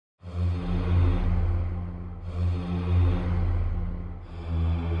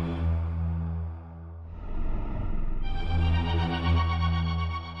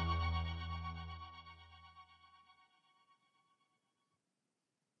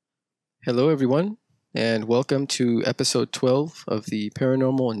Hello, everyone, and welcome to episode 12 of the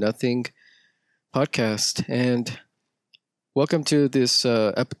Paranormal Nothing podcast. And welcome to this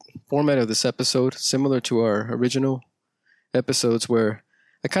format of this episode, similar to our original episodes, where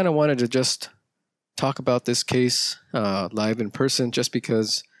I kind of wanted to just talk about this case live in person, just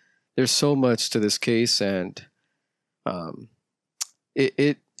because there's so much to this case, and um,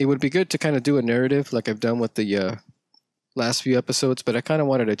 it would be good to kind of do a narrative like I've done with the last few episodes, but I kind of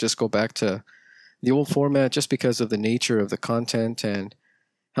wanted to just go back to the old format just because of the nature of the content and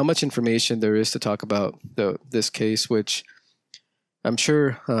how much information there is to talk about this case, which I'm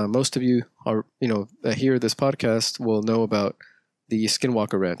sure most of you are, that hear this podcast will know about the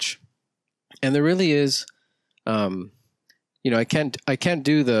Skinwalker Ranch. And there really is, I can't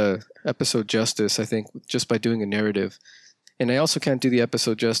do the episode justice, I think, just by doing a narrative. And I also can't do the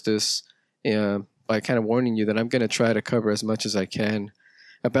episode justice by kind of warning you that I'm going to try to cover as much as I can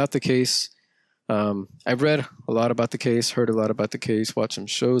about the case. I've read a lot about the case, heard a lot about the case, watched some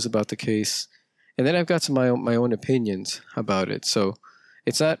shows about the case, and then I've got some my own opinions about it. So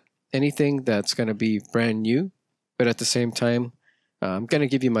it's not anything that's going to be brand new, but at the same time, I'm going to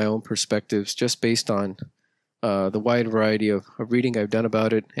give you my own perspectives just based on the wide variety of reading I've done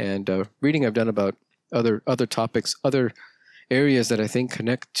about it and reading I've done about other topics, other areas that I think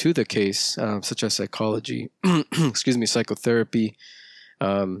connect to the case, such as psychology, psychotherapy,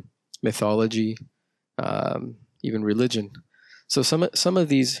 mythology, even religion. So some of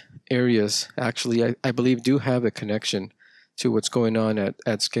these areas actually, I believe, do have a connection to what's going on at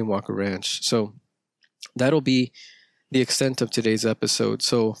Skinwalker Ranch. So that'll be the extent of today's episode.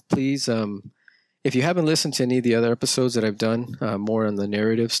 So please, if you haven't listened to any of the other episodes that I've done, more on the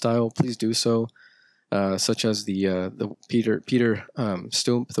narrative style, please do so. Such as the Peter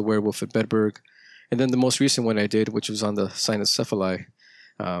Stump, the werewolf at Bedburg, and then the most recent one I did, which was on the cynocephaly.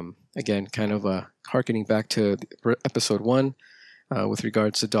 Again, kind of harkening back to episode 1 with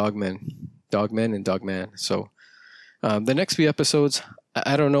regards to dogmen and dogman. So the next few episodes,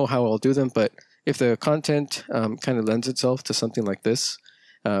 I don't know how I'll do them, but if the content kind of lends itself to something like this,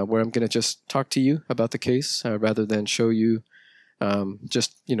 where I'm going to just talk to you about the case rather than show you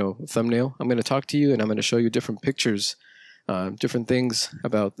thumbnail. I'm going to talk to you and I'm going to show you different pictures, different things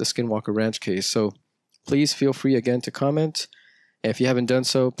about the Skinwalker Ranch case. So please feel free again to comment. And if you haven't done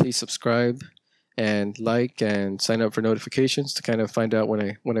so, please subscribe and like and sign up for notifications to kind of find out when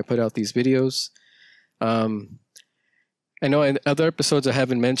I put out these videos. I know in other episodes I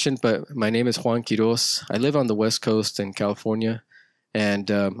haven't mentioned, but my name is Juan Quiroz. I live on the West Coast in California, and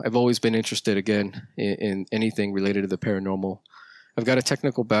I've always been interested again in anything related to the paranormal. I've got a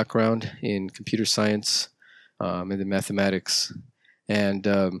technical background in computer science and in mathematics, and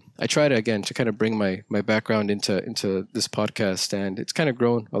I try to kind of bring my background into this podcast, and it's kind of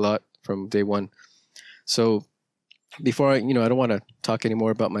grown a lot from day one. So before I don't want to talk any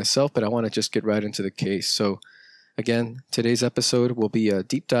more about myself, but I want to just get right into the case. So again, today's episode will be a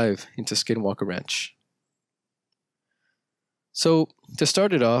deep dive into Skinwalker Ranch. So to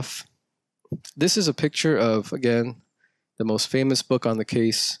start it off, this is a picture of, again, the most famous book on the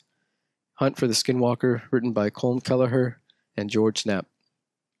case, Hunt for the Skinwalker, written by Kelleher and George Knapp.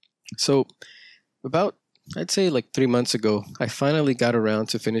 So about, I'd say like 3 months ago, I finally got around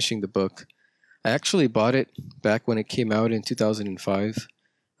to finishing the book. I actually bought it back when it came out in 2005.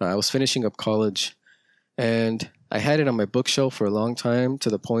 I was finishing up college, and I had it on my bookshelf for a long time, to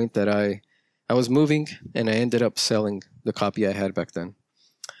the point that I was moving, and I ended up selling the copy I had back then.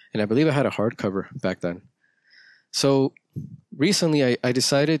 And I believe I had a hardcover back then. So recently I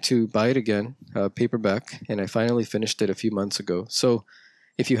decided to buy it again, paperback, and I finally finished it a few months ago. So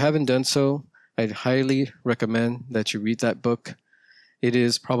if you haven't done so, I'd highly recommend that you read that book. It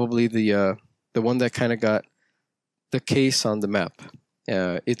is probably the one that kind of got the case on the map.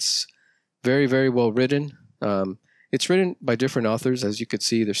 It's very, very well written. It's written by different authors. As you could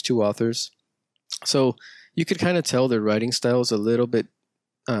see, there's 2 authors. So you could kind of tell their writing styles a little bit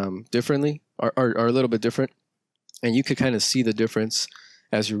differently, are a little bit different. And you could kind of see the difference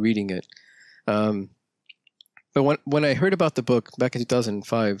as you're reading it. But when I heard about the book back in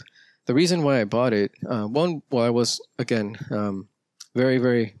 2005, the reason why I bought it, I was, again, very,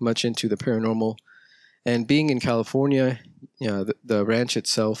 very much into the paranormal. And being in California, the ranch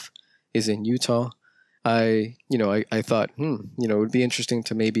itself is in Utah. I thought, it would be interesting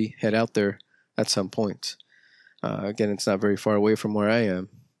to maybe head out there at some point. Again, it's not very far away from where I am.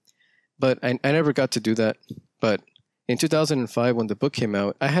 But I never got to do that. But in 2005, when the book came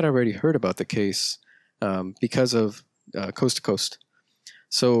out, I had already heard about the case because of Coast to Coast.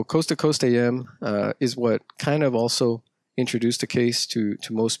 So Coast to Coast AM is what kind of also introduced the case to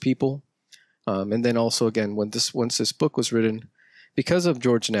most people. And then also again, once this book was written, because of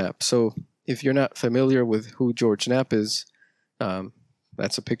George Knapp. So if you're not familiar with who George Knapp is,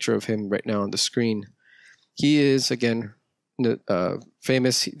 that's a picture of him right now on the screen. He is, again,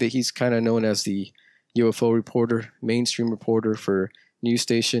 famous. He's kind of known as the UFO reporter, mainstream reporter for news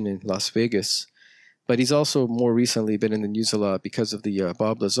station in Las Vegas. But he's also more recently been in the news a lot because of the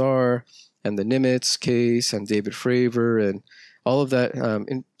Bob Lazar and the Nimitz case and David Fravor and all of that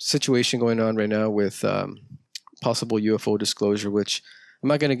situation going on right now with possible UFO disclosure, which I'm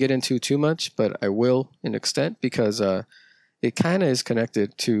not going to get into too much, but I will in extent because it kind of is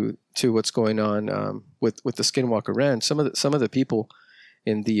connected to what's going on with the Skinwalker Ranch. Some of the people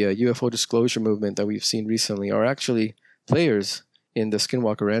in the UFO disclosure movement that we've seen recently are actually players in the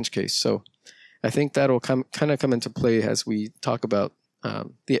Skinwalker Ranch case. So I think that'll come into play as we talk about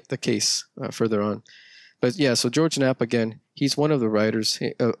the case further on. But yeah, so George Knapp, again, he's one of the writers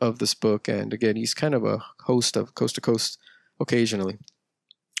of this book, and again, he's kind of a host of Coast to Coast occasionally.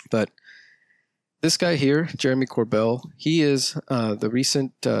 But this guy here, Jeremy Corbell, he is the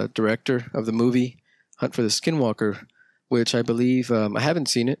recent director of the movie Hunt for the Skinwalker, which I believe I haven't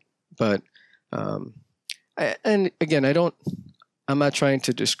seen it, but and again, I'm not trying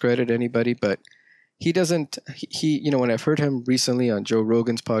to discredit anybody, but he doesn't. He when I've heard him recently on Joe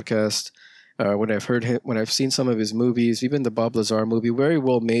Rogan's podcast. When I've seen some of his movies, even the Bob Lazar movie, very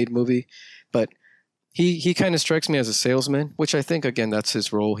well made movie, but he kind of strikes me as a salesman, which I think, again, that's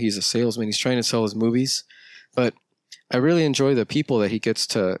his role. He's a salesman. He's trying to sell his movies, but I really enjoy the people that he gets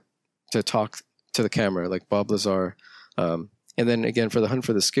to talk to the camera, like Bob Lazar. And then again, for the Hunt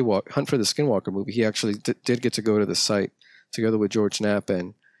for the Skinwalker movie, he actually did get to go to the site together with George Knapp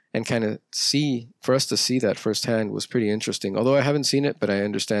and kind of for us to see that firsthand was pretty interesting. Although I haven't seen it, but I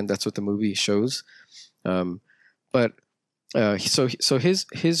understand that's what the movie shows. So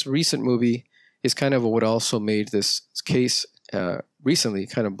his recent movie is kind of what also made this case recently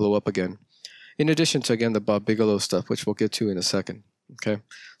kind of blow up again. In addition to, again, the Bob Bigelow stuff, which we'll get to in a second. Okay,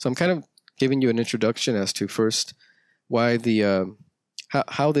 so I'm kind of giving you an introduction as to first why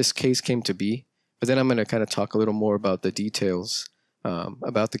how this case came to be, but then I'm going to kind of talk a little more about the details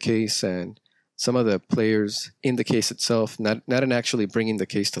about the case and some of the players in the case itself, not in actually bringing the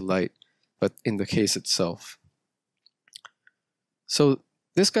case to light, but in the case itself. So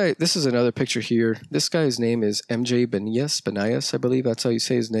this is another picture here. This guy's name is MJ Banias, I believe that's how you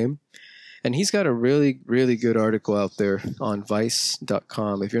say his name. And he's got a really, really good article out there on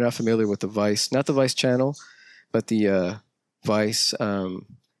Vice.com. If you're not familiar with the Vice, not the Vice channel, but the Vice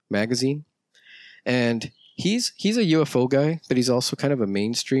magazine. And he's a UFO guy, but he's also kind of a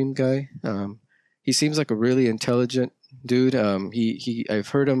mainstream guy. He seems like a really intelligent dude. I've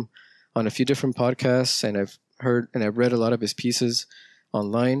heard him on a few different podcasts, and I've read a lot of his pieces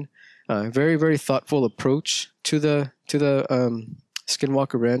online. Very, very thoughtful approach to the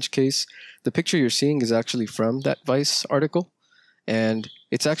Skinwalker Ranch case. The picture you're seeing is actually from that Vice article, and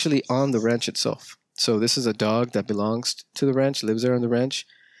it's actually on the ranch itself. So this is a dog that belongs to the ranch, lives there on the ranch.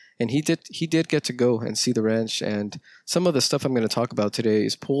 And he did get to go and see the ranch, and some of the stuff I'm going to talk about today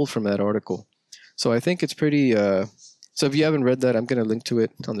is pulled from that article. So I think it's pretty. So if you haven't read that, I'm going to link to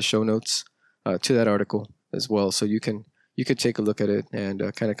it on the show notes to that article as well, so you could take a look at it and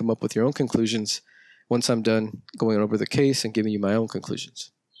kind of come up with your own conclusions once I'm done going over the case and giving you my own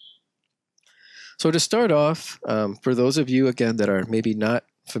conclusions. So to start off, for those of you again that are maybe not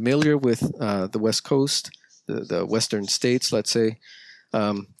familiar with the West Coast, the Western states, let's say.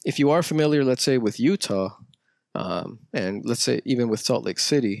 If you are familiar, let's say, with Utah, and let's say even with Salt Lake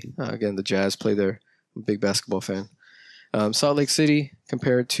City, again, the Jazz play there. I'm a big basketball fan. Salt Lake City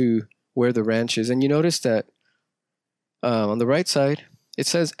compared to where the ranch is. And you notice that on the right side, it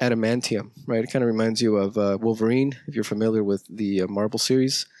says adamantium, right? It kind of reminds you of Wolverine, if you're familiar with the Marvel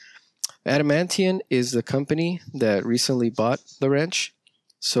series. Adamantium is the company that recently bought the ranch.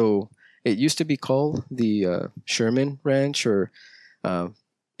 So it used to be called the Sherman Ranch, and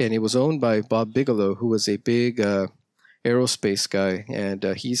it was owned by Bob Bigelow, who was a big aerospace guy, and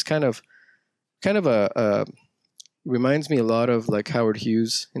he's kind of a reminds me a lot of like Howard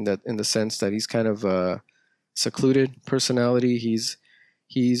Hughes in the sense that he's kind of a secluded personality. He's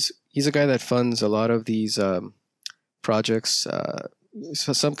a guy that funds a lot of these projects.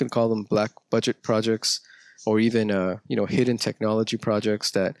 So some can call them black budget projects, or even hidden technology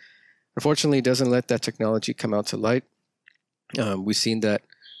projects that unfortunately doesn't let that technology come out to light. We've seen that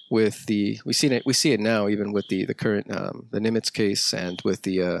we see it now even with the current the Nimitz case and with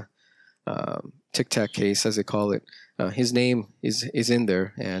the Tic Tac case, as they call it. His name is in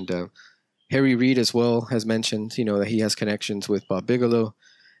there, and Harry Reid as well has mentioned that he has connections with Bob Bigelow,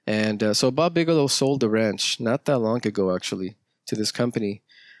 And so Bob Bigelow sold the ranch not that long ago, actually, to this company.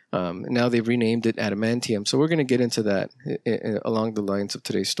 Now they've renamed it Adamantium. So we're going to get into that along the lines of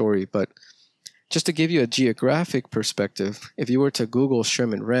today's story. But just to give you a geographic perspective, if you were to Google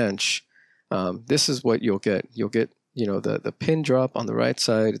Sherman Ranch, this is what you'll get. You'll get, the pin drop on the right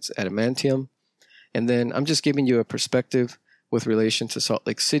side. It's Adamantium. And then I'm just giving you a perspective with relation to Salt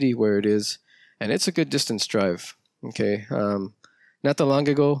Lake City, where it is. And it's a good distance drive. Okay. Not that long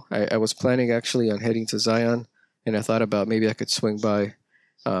ago, I was planning actually on heading to Zion, and I thought about maybe I could swing by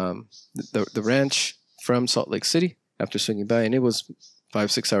the ranch from Salt Lake City after swinging by, and it was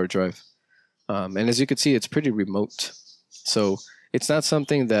 5-6 hour drive. And as you can see, it's pretty remote. So it's not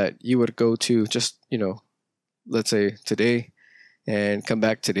something that you would go to just, let's say today and come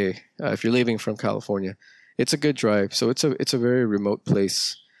back today if you're leaving from California. It's a good drive. So it's a very remote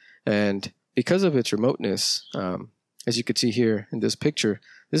place. And because of its remoteness, as you can see here in this picture,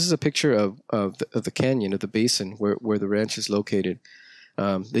 this is a picture of the canyon, of the basin where the ranch is located.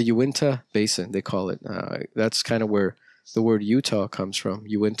 The Uinta Basin, they call it. That's kind of where the word Utah comes from,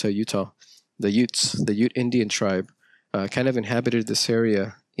 Uinta, Utah. The Utes, the Ute Indian tribe, kind of inhabited this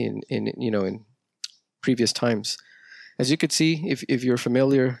area in previous times. As you could see, if you're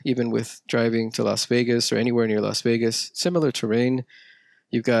familiar even with driving to Las Vegas or anywhere near Las Vegas, similar terrain.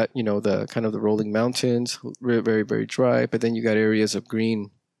 You've got, the kind of the rolling mountains, very, very dry, but then you got areas of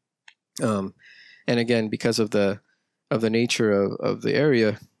green. And again, because of the nature of the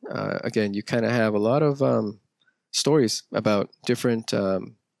area, again, you kind of have a lot of stories about different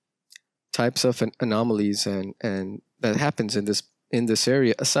types of anomalies and that happens in this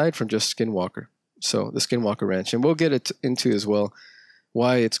area, aside from just Skinwalker. So the Skinwalker Ranch, and we'll get into as well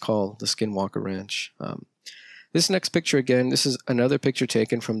why it's called the Skinwalker Ranch. This next picture, again, this is another picture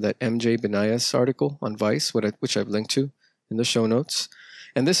taken from that MJ Banias article on Vice, which I've linked to in the show notes.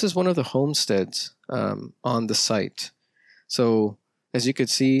 And this is one of the homesteads on the site. So as you could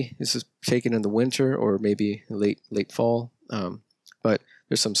see, this is taken in the winter or maybe late fall. But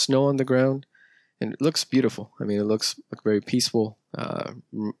there's some snow on the ground, and it looks beautiful. I mean, it looks very peaceful.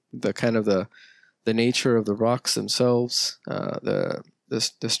 The nature of the rocks themselves, the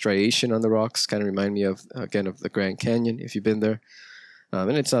striation on the rocks kind of remind me of the Grand Canyon, if you've been there.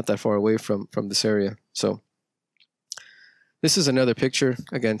 And it's not that far away from this area. So this is another picture,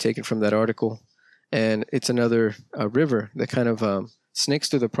 again, taken from that article. And it's another river that kind of snakes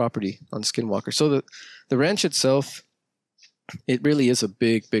through the property on Skinwalker. So the ranch itself, it really is a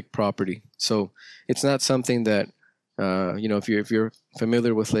big, big property. So it's not something that, if you're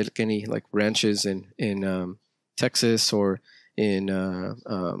familiar with any ranches in Texas or in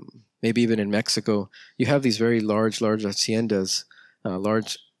maybe even in Mexico, you have these very large haciendas,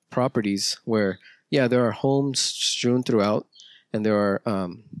 large properties where, there are homes strewn throughout, and there are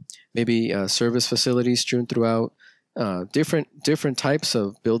maybe service facilities strewn throughout, different types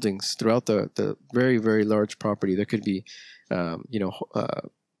of buildings throughout the very, very large property. There could be,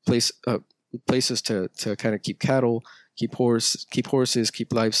 places to kind of keep cattle, keep horses,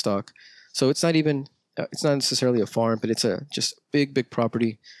 keep livestock. So it's not necessarily a farm, but it's a just big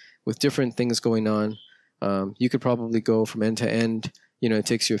property with different things going on. You could probably go from end to end. It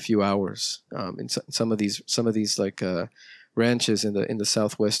takes you a few hours. In some of these ranches in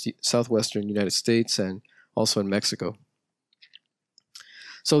the southwestern United States and also in Mexico.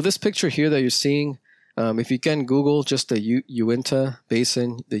 So this picture here that you're seeing, if you can Google just the Uinta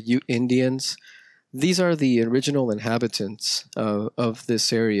Basin, the Ute Indians, these are the original inhabitants of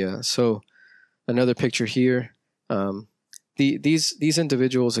this area. So another picture here. These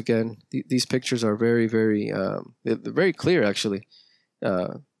individuals, again, these pictures are very, very they're very clear actually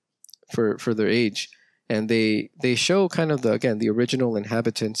for their age, and they show kind of the original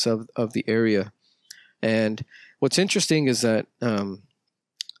inhabitants of the area. And what's interesting is that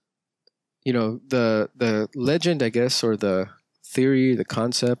the legend, I guess, or the theory, the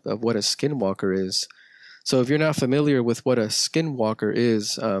concept of what a skinwalker is. So if you're not familiar with what a skinwalker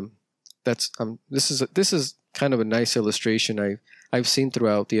is, this is kind of a nice illustration I've seen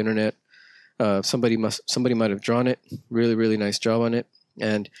throughout the internet. Somebody might have drawn it. Really, really nice job on it.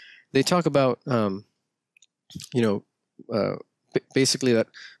 And they talk about basically that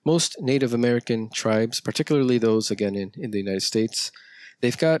most Native American tribes, particularly those again in the United States,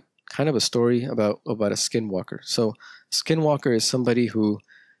 they've got kind of a story about a skinwalker. So skinwalker is somebody who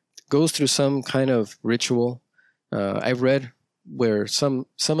goes through some kind of ritual. I've read where some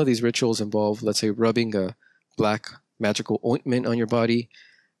of these rituals involve, let's say, rubbing a black magical ointment on your body,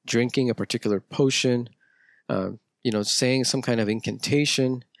 drinking a particular potion, saying some kind of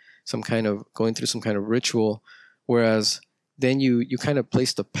incantation, some kind of going through some kind of ritual. Whereas then you kind of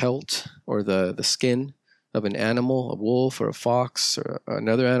place the pelt or the skin of an animal, a wolf or a fox or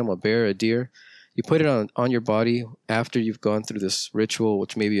another animal, a bear, a deer. You put it on your body after you've gone through this ritual,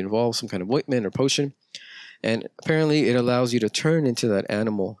 which maybe involves some kind of ointment or potion. And apparently it allows you to turn into that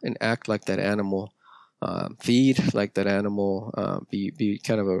animal and act like that animal, feed like that animal, be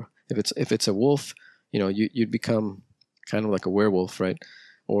kind of a, if it's a wolf, you'd become kind of like a werewolf, right?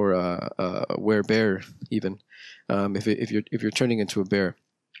 Or a werebear even, if you're turning into a bear.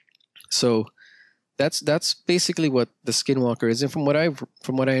 So that's basically what the Skinwalker is. And from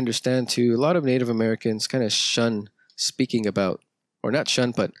what I understand too, a lot of Native Americans kind of shun speaking about, or not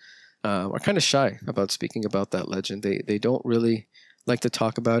shun, but are kind of shy about speaking about that legend. They don't really like to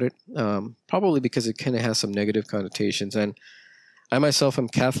talk about it, probably because it kind of has some negative connotations. And I myself am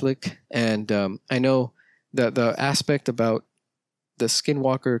Catholic, and I know that the aspect about the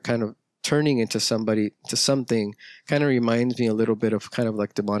Skinwalker kind of turning into something kind of reminds me a little bit of kind of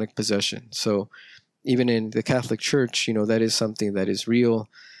like demonic possession. So even in the Catholic Church, that is something that is real,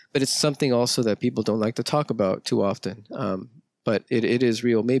 but it's something also that people don't like to talk about too often. But it is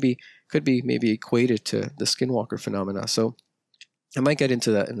real. Could be equated to the Skinwalker phenomena. So I might get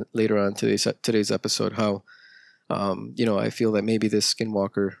into that later on today's episode. How I feel that maybe this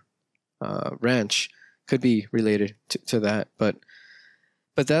Skinwalker ranch could be related to that. But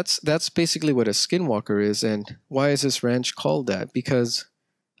that's basically what a Skinwalker is, and why is this ranch called that? Because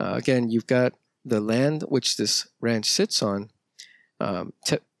again, you've got the land which this ranch sits on.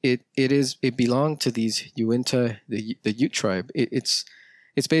 It belonged to these Uinta, the Ute tribe. It's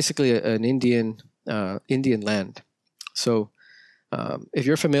basically an Indian land. So if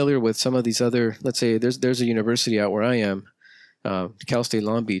you're familiar with some of these other, let's say there's a university out where I am, Cal State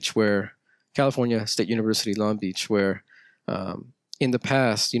Long Beach, California State University Long Beach, where in the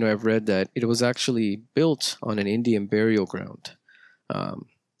past, I've read that it was actually built on an Indian burial ground,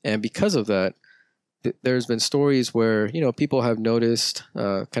 and because of that, there's been stories where people have noticed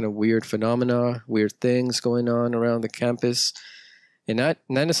kind of weird phenomena, weird things going on around the campus, and not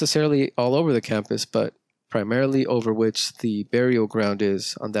necessarily all over the campus, but primarily over which the burial ground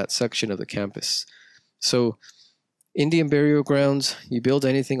is on that section of the campus. So Indian burial grounds, you build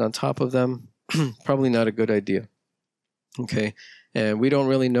anything on top of them, probably not a good idea. Okay, and we don't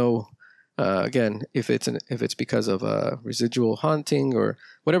really know. Again, if it's because of residual haunting or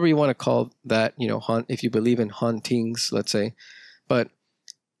whatever you want to call that, if you believe in hauntings, let's say, but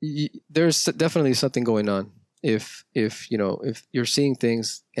there's definitely something going on. If you're seeing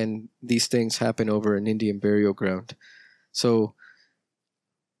things and these things happen over an Indian burial ground, so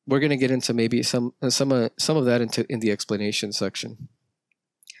we're going to get into maybe some of that in the explanation section.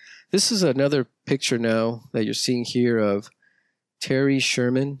 This is another picture now that you're seeing here of Terry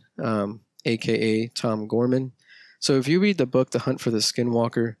Sherman, aka Tom Gorman. So if you read the book The Hunt for the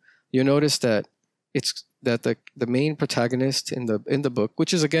Skinwalker, you'll notice that the main protagonist in the book,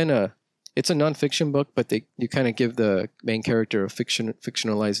 which is again it's a nonfiction book, but you kind of give the main character a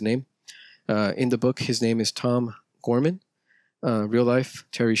fictionalized name. In the book, his name is Tom Gorman. Real life,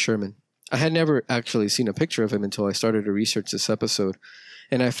 Terry Sherman. I had never actually seen a picture of him until I started to research this episode,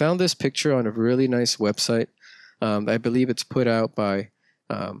 and I found this picture on a really nice website. I believe it's put out by,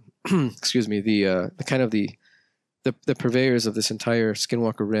 excuse me, the kind of the purveyors of this entire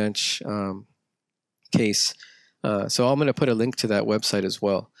Skinwalker Ranch case. So I'm going to put a link to that website as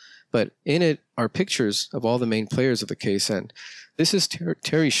well. But in it are pictures of all the main players of the case, and this is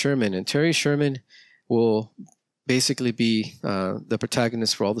Terry Sherman, and Terry Sherman will basically be the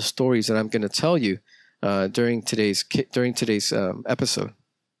protagonist for all the stories that I'm going to tell you during today's episode.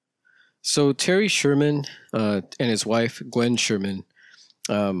 So Terry Sherman and his wife, Gwen Sherman,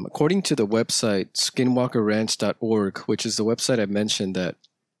 according to the website skinwalkerranch.org, which is the website I mentioned that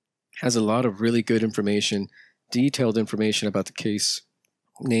has a lot of really good information, detailed information about the case,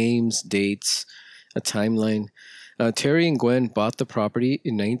 names, dates, a timeline. Terry and Gwen bought the property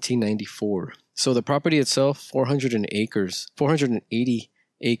in 1994. So the property itself, 480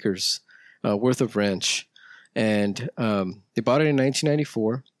 acres worth of ranch. And they bought it in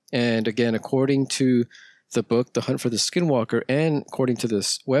 1994. And again, according to the book, The Hunt for the Skinwalker, and according to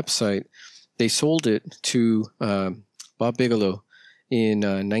this website, they sold it to Bob Bigelow in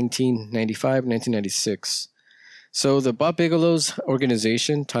 1995, 1996. So the Bob Bigelow's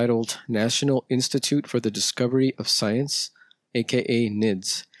organization, titled National Institute for the Discovery of Science, aka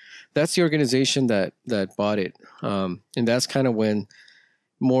NIDS, that's the organization that bought it. And that's kind of when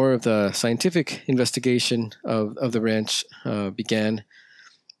more of the scientific investigation of the ranch began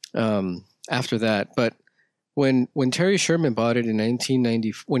after that. But when Terry Sherman bought it in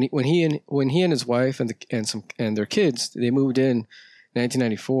 1990, when he and his wife and their kids, they moved in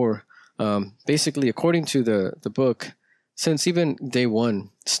 1994. Basically, according to the book, since even day one,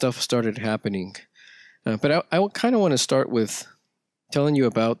 stuff started happening. But I kind of want to start with telling you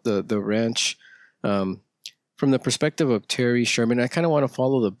about the ranch from the perspective of Terry Sherman. I kind of want to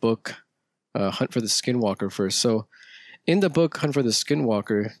follow the book Hunt for the Skinwalker first. So in the book Hunt for the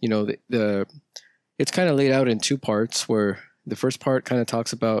Skinwalker, it's kind of laid out in two parts, where the first part kind of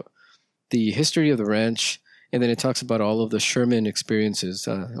talks about the history of the ranch, and then it talks about all of the Sherman experiences,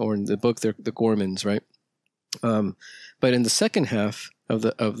 or in the book, they're the Gormans, right? But in the second half of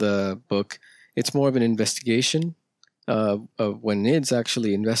the book, it's more of an investigation of when NIDS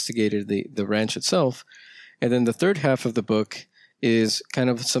actually investigated the ranch itself. And then the third half of the book is kind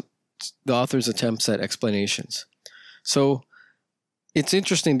of the author's attempts at explanations. So it's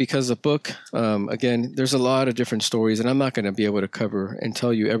interesting because the book, again, there's a lot of different stories, and I'm not going to be able to cover and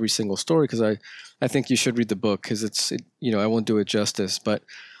tell you every single story, because I think you should read the book, because I won't do it justice. But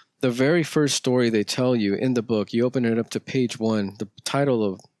the very first story they tell you in the book, you open it up to page 1. The title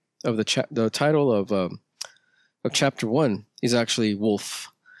of chapter 1 is actually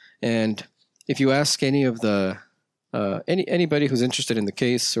Wolf. And if you ask any of the anybody who's interested in the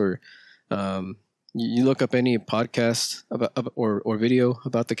case, or you look up any podcast or video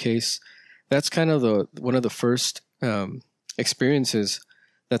about the case, that's kind of one of the first experiences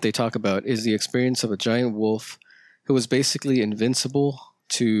that they talk about, is the experience of a giant wolf who was basically invincible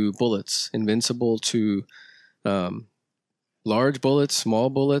to bullets, invincible to large bullets, small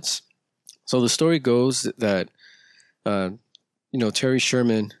bullets. So the story goes that Terry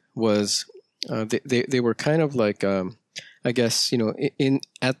Sherman was they were kind of like I guess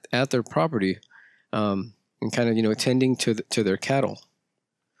at their property, and kind of tending to their cattle.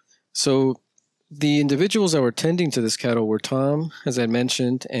 So the individuals that were tending to this cattle were Tom, as I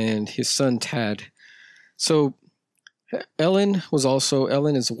mentioned, and his son Tad. So Ellen is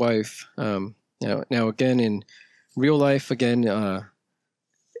his wife. Now again, in real life,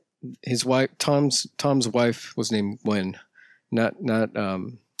 his wife, Tom's wife, was named Gwen, not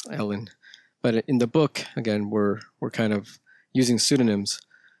Ellen. But in the book, again, we're kind of using pseudonyms.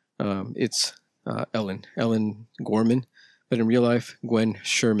 It's Ellen Gorman, but in real life, Gwen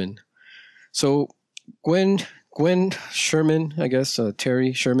Sherman. So Gwen Sherman, I guess,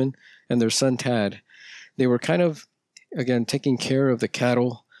 Terry Sherman, and their son Tad, they were kind of, again, taking care of the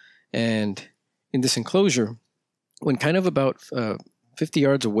cattle. And in this enclosure, when kind of about 50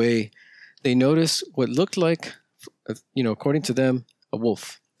 yards away, they noticed what looked like, according to them, a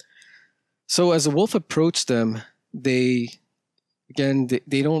wolf. So as the wolf approached them, they don't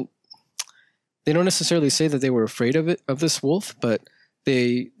necessarily say that they were afraid of this wolf, but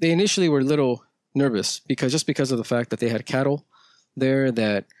they initially were a little nervous because of the fact that they had cattle there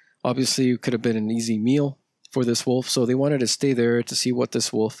that obviously could have been an easy meal for this wolf. So they wanted to stay there to see what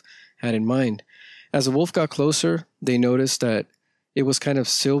this wolf had in mind. As the wolf got closer, they noticed that it was kind of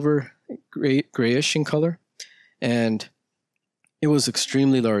silver grayish in color, and it was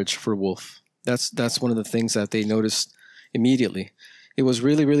extremely large for a wolf. That's one of the things that they noticed immediately. It was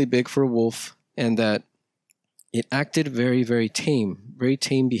really, really big for a wolf, and that it acted very, very tame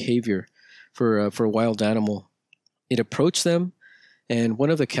behavior for a wild animal. It approached them, and one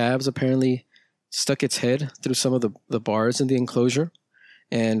of the calves apparently stuck its head through some of the bars in the enclosure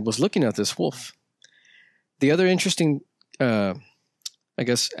and was looking at this wolf. The other interesting,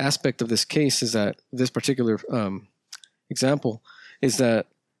 aspect of this case is that this particular example is that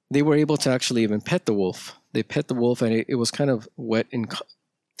they were able to actually even pet the wolf. They pet the wolf, and it was kind of wet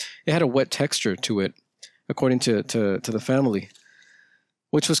it had a wet texture to it, according to the family,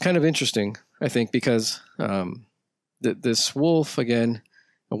 which was kind of interesting, I think, because this wolf, again,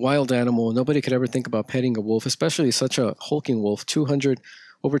 a wild animal, nobody could ever think about petting a wolf, especially such a hulking wolf,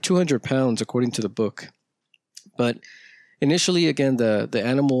 over 200 pounds, according to the book. But initially, again, the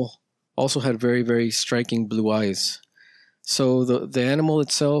animal also had very, very striking blue eyes. So the animal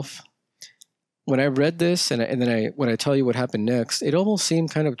itself, when I read this, and then when I tell you what happened next, it almost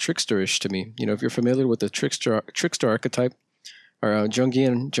seemed kind of tricksterish to me. If you're familiar with the trickster archetype, or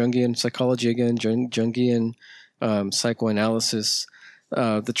Jungian psychology, again, Jungian psychoanalysis,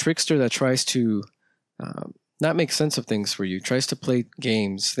 the trickster that tries to not make sense of things for you, tries to play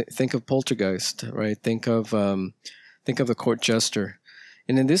games. Think of Poltergeist, right? Think of the court jester.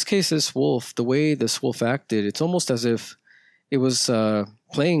 And in this case, this wolf, the way this wolf acted, it's almost as if it was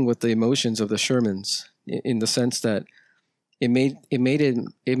playing with the emotions of the Shermans, in the sense that it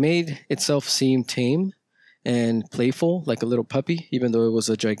made itself seem tame and playful, like a little puppy, even though it was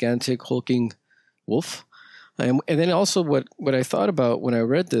a gigantic hulking wolf. And then also what I thought about when I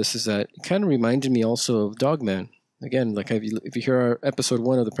read this is that it kind of reminded me also of Dogman. Again, like if you hear our episode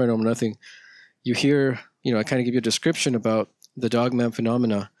 1 of the Paranormal Nothing, you hear, I kind of give you a description about the Dogman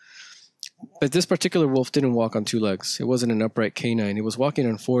phenomena. But this particular wolf didn't walk on 2 legs. It wasn't an upright canine. It was walking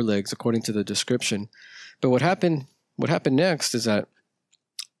on 4 legs, according to the description. But what happened next is that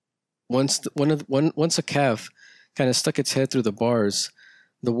once a calf kind of stuck its head through the bars,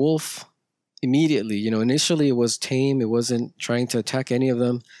 the wolf immediately, initially it was tame. It wasn't trying to attack any of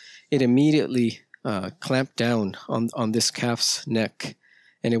them. It immediately clamped down on this calf's neck,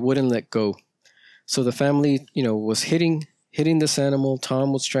 and it wouldn't let go. So the family, was hitting this animal.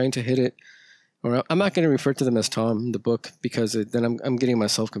 Tom was trying to hit it. Or I'm not going to refer to them as Tom in the book because then I'm getting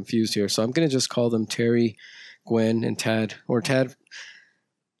myself confused here. So I'm going to just call them Terry, Gwen, and Tad. Or Tad.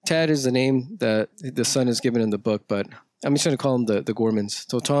 Tad is the name that the son is given in the book, but I'm just going to call them the Gormans.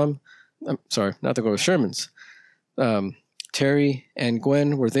 So Tom, I'm sorry, not the Gormans, Shermans. Terry and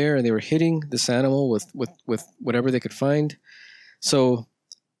Gwen were there, and they were hitting this animal with whatever they could find. So,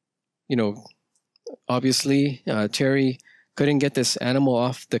 obviously, Terry couldn't get this animal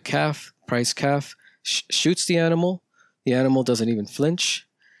off the calf. Price calf shoots the animal. The animal doesn't even flinch.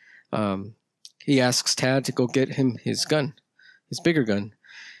 He asks Tad to go get him his gun, his bigger gun.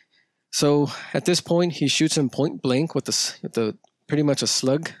 So at this point, he shoots him point blank with the pretty much a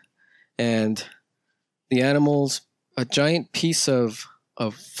slug, and the animal's a giant piece of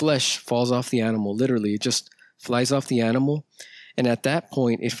flesh falls off the animal. Literally, it just flies off the animal, and at that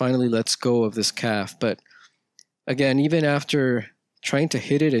point, it finally lets go of this calf. But again, even after trying to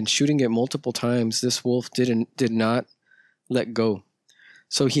hit it and shooting it multiple times, this wolf did not let go.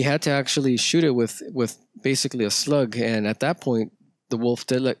 So he had to actually shoot it with basically a slug, and at that point, the wolf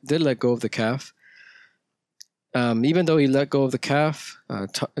did let go of the calf. Even though he let go of the calf,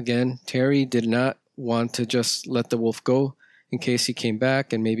 again, Terry did not want to just let the wolf go in case he came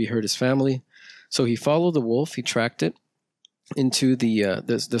back and maybe hurt his family. So he followed the wolf. He tracked it into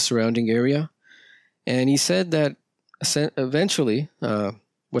the surrounding area, and he said that eventually,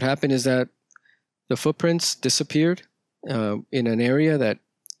 what happened is that the footprints disappeared in an area that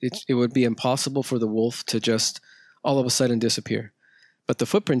it would be impossible for the wolf to just all of a sudden disappear. But the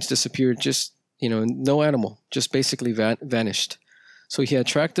footprints disappeared, just, no animal, just basically vanished. So he had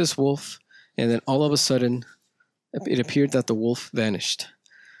tracked this wolf, and then all of a sudden, it appeared that the wolf vanished.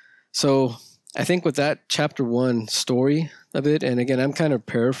 So I think with that chapter 1 story of it, and again, I'm kind of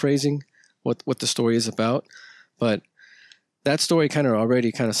paraphrasing what the story is about, but that story kind of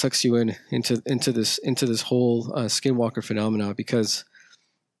already kind of sucks you into this whole skinwalker phenomena, because,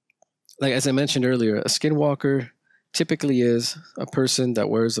 like as I mentioned earlier, a skinwalker typically is a person that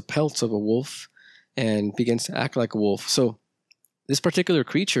wears the pelts of a wolf and begins to act like a wolf. So this particular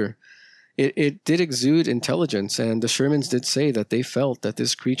creature, it did exude intelligence, and the Shermans did say that they felt that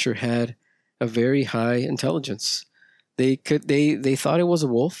this creature had a very high intelligence. They thought it was a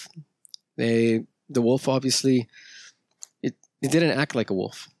wolf. The wolf obviously it didn't act like a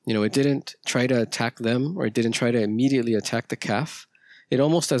wolf. It didn't try to attack them, or it didn't try to immediately attack the calf. It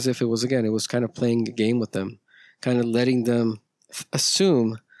almost as if it was kind of playing a game with them, kind of letting them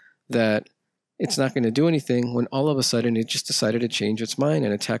assume that it's not going to do anything, when all of a sudden it just decided to change its mind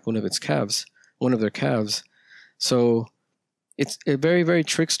and attack one of their calves. So it's a very, very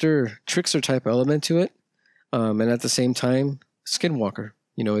trickster type element to it. And at the same time, skinwalker,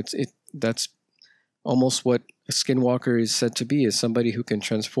 that's almost what a skinwalker is said to be, is somebody who can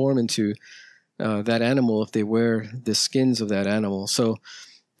transform into that animal if they wear the skins of that animal. So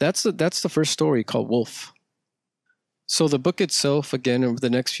that's the first story, called Wolf. So the book itself, again, over the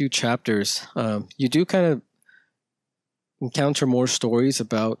next few chapters, you do kind of encounter more stories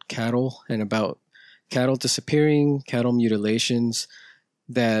about cattle and about cattle disappearing, cattle mutilations,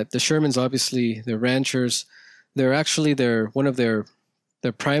 that the Shermans, obviously, they're ranchers. One of their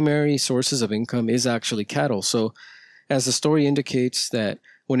primary sources of income is actually cattle. So as the story indicates, that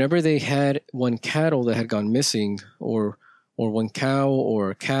whenever they had one cattle that had gone missing, or one cow or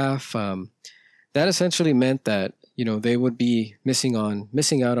a calf, that essentially meant that they would be missing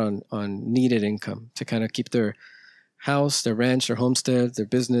out on needed income to kind of keep their house, their ranch, their homestead, their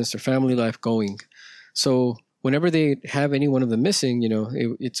business, their family life going. So whenever they have any one of them missing,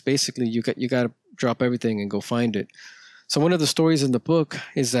 it's basically you got to drop everything and go find it. So one of the stories in the book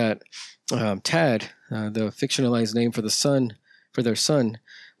is that Tad, the fictionalized name for their son,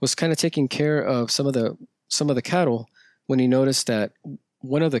 was kind of taking care of some of the cattle when he noticed that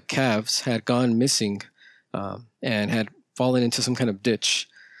one of the calves had gone missing and had fallen into some kind of ditch.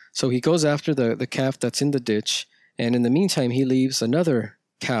 So he goes after the calf that's in the ditch, and in the meantime, he leaves another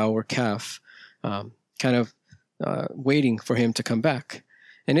cow or calf kind of waiting for him to come back.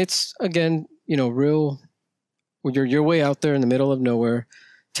 And it's, again, real. When you're way out there in the middle of nowhere,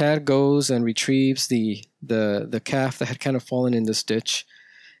 Tad goes and retrieves the calf that had kind of fallen in this ditch.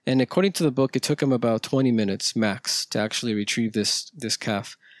 And according to the book, it took him about 20 minutes max to actually retrieve this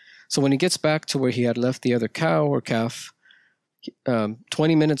calf. So when he gets back to where he had left the other cow or calf,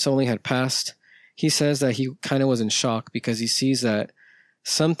 20 minutes only had passed. He says that he kind of was in shock because he sees that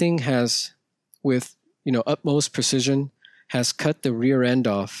something has, with utmost precision, has cut the rear end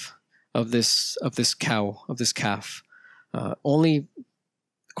off of this calf. Only,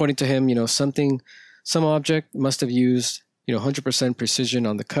 according to him, some object must have used 100% precision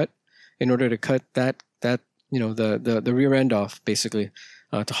on the cut in order to cut the rear end off, basically,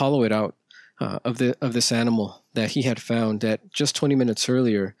 to hollow it out of this animal that he had found that just 20 minutes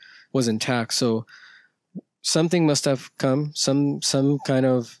earlier was intact. So something must have come, some kind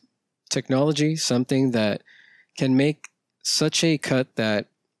of technology, something that can make such a cut, that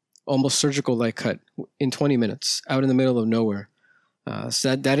almost surgical-like cut, in 20 minutes out in the middle of nowhere.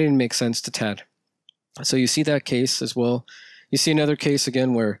 So that didn't make sense to Tad. So you see that case as well. You see another case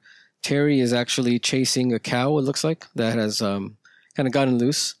again where Terry is actually chasing a cow, it looks like, that has kind of gotten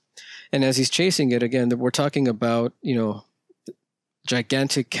loose. And as he's chasing it, again, we're talking about,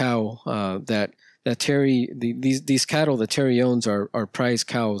 gigantic cow that Terry, these cattle that Terry owns are prize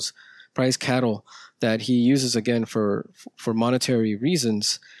cows, prize cattle that he uses, again, for monetary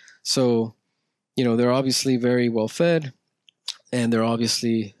reasons. So, they're obviously very well fed, and they're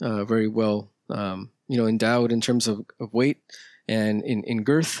obviously very well, endowed in terms of weight and in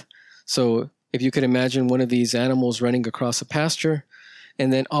girth. So if you could imagine one of these animals running across a pasture,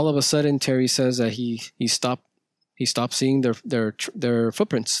 and then all of a sudden Terry says that he stopped seeing their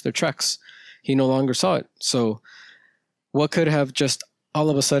footprints, their tracks. He no longer saw it. So what could have just all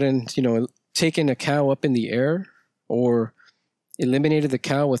of a sudden, taken a cow up in the air, or eliminated the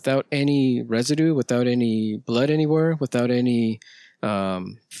cow without any residue, without any blood anywhere, without any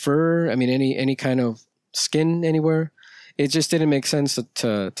fur, any kind of skin anywhere? It just didn't make sense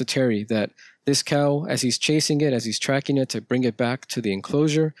to Terry that this cow, as he's chasing it, as he's tracking it to bring it back to the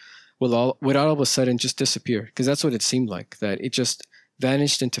enclosure, would all of a sudden just disappear. Because that's what it seemed like, that it just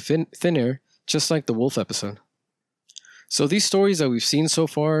vanished into thin air, just like the wolf episode. So these stories that we've seen so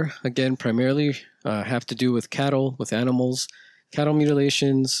far, again, primarily have to do with cattle, with animals, cattle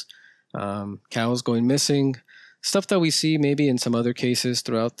mutilations, cows going missing, stuff that we see maybe in some other cases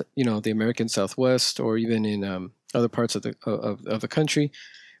throughout the American Southwest, or even in other parts of the country,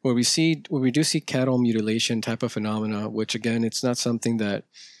 where we do see cattle mutilation type of phenomena, which, again, it's not something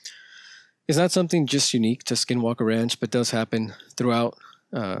just unique to Skinwalker Ranch, but does happen throughout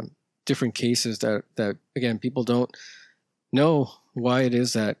different cases that again, people don't know why it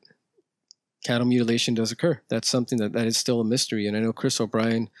is that cattle mutilation does occur. That's something that is still a mystery. And I know Chris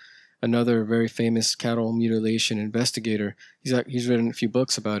O'Brien, another very famous cattle mutilation investigator, he's written a few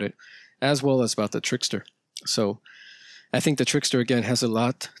books about it, as well as about the trickster. So I think the trickster, again, has a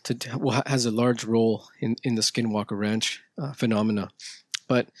large role in the Skinwalker Ranch phenomena.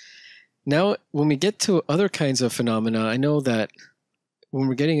 But now, when we get to other kinds of phenomena, I know that when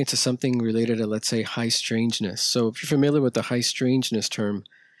we're getting into something related to, let's say, high strangeness. So if you're familiar with the high strangeness term,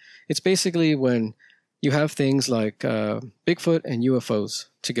 it's basically when you have things like Bigfoot and UFOs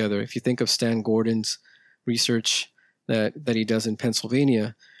together. If you think of Stan Gordon's research that he does in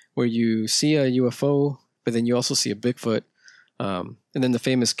Pennsylvania, where you see a UFO, but then you also see a Bigfoot, and then the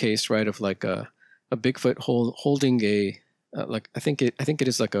famous case, right, of like a Bigfoot holding a I think it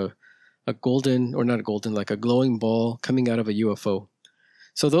is like a golden, or not a golden, like a glowing ball coming out of a UFO.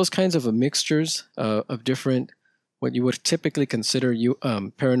 So those kinds of mixtures of different, what you would typically consider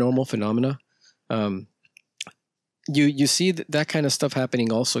paranormal phenomena, you see that kind of stuff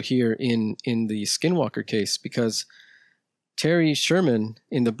happening also here in the Skinwalker case, because Terry Sherman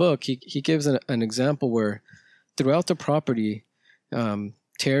in the book, he gives an example where throughout the property,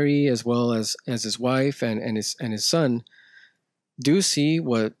 Terry, as well as his wife and his son, do see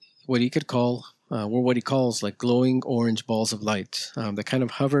what he could call, or what he calls, like glowing orange balls of light that kind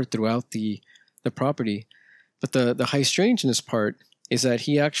of hover throughout the property. But the high strangeness part is that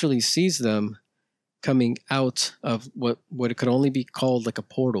he actually sees them coming out of what it could only be called like a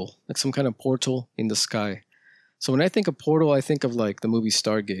portal, like some kind of portal in the sky. So when I think of portal, I think of like the movie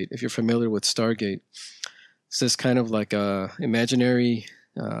Stargate. If you're familiar with Stargate, it's this kind of like a imaginary,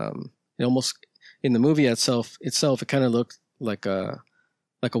 it almost, in the movie itself, it kind of looked like a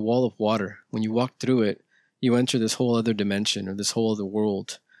wall of water. When you walk through it, you enter this whole other dimension, or this whole other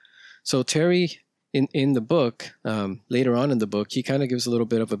world. So Terry, in the book, later on in the book, he kind of gives a little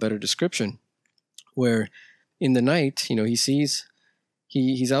bit of a better description, where in the night,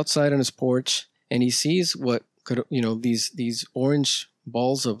 he's outside on his porch and he sees what could, these orange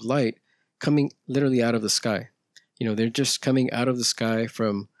balls of light coming literally out of the sky. They're just coming out of the sky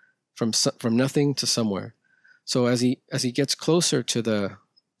from nothing to somewhere. So as he gets closer to the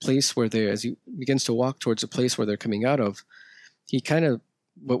place as he begins to walk towards the place where they're coming out of, he kind of,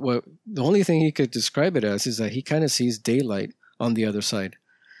 what the only thing he could describe it as is that he kind of sees daylight on the other side.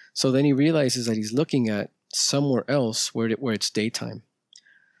 So then he realizes that he's looking at somewhere else where it's daytime.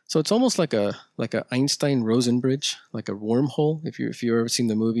 So it's almost like a Einstein-Rosen bridge, like a wormhole. If you've ever seen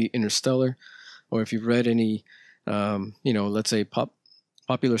the movie Interstellar, or if you've read any, let's say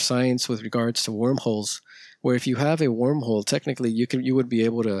popular science with regards to wormholes, where if you have a wormhole, technically you would be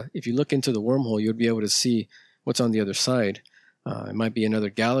able to, if you look into the wormhole, you would be able to see what's on the other side. It might be another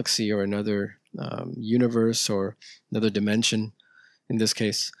galaxy or another universe or another dimension in this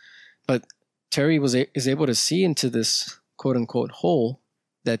case. But Terry is able to see into this quote-unquote hole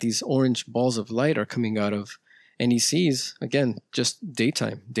that these orange balls of light are coming out of, and he sees, again, just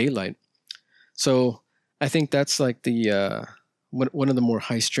daylight. So I think that's like the one of the more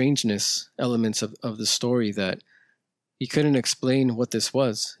high strangeness elements of the story, that he couldn't explain what this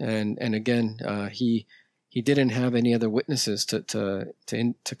was, and again, he didn't have any other witnesses to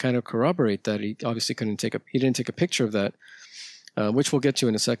kind of corroborate that. He obviously he didn't take a picture of that, which we'll get to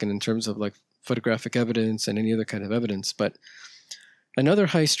in a second in terms of like photographic evidence and any other kind of evidence. But another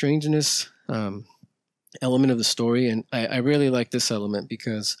high strangeness element of the story, and I really like this element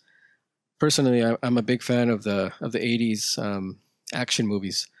because personally I'm a big fan of the 80s action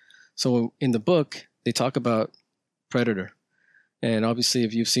movies. So in the book they talk about Predator, and obviously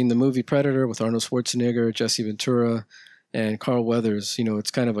if you've seen the movie Predator with Arnold Schwarzenegger, Jesse Ventura, and Carl Weathers,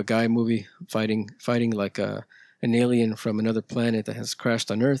 it's kind of a guy movie fighting like an alien from another planet that has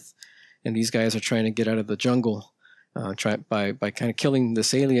crashed on Earth, and these guys are trying to get out of the jungle by kind of killing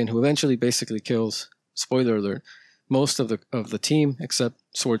this alien, who eventually basically kills, spoiler alert, most of the team except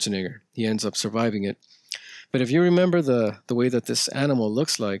Schwarzenegger. He ends up surviving it. But if you remember the way that this animal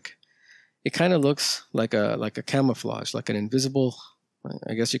looks like, it kind of looks like a camouflage, like an invisible,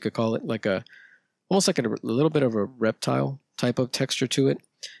 I guess you could call it, almost like a little bit of a reptile type of texture to it,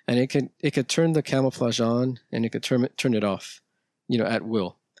 and it could turn the camouflage on and it could turn it off, at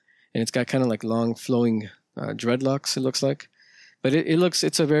will. And it's got kind of like long flowing dreadlocks, it looks like, but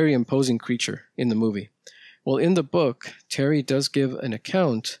it's a very imposing creature in the movie. Well, in the book, Terry does give an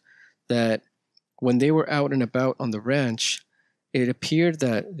account that when they were out and about on the ranch, it appeared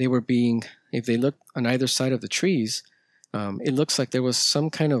that they were if they looked on either side of the trees, it looks like there was some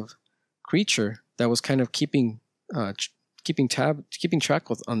kind of creature that was kind of keeping track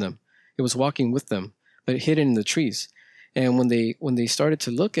on them. It was walking with them, but hidden in the trees. And when they started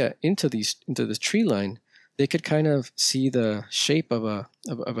to look into the tree line, they could kind of see the shape of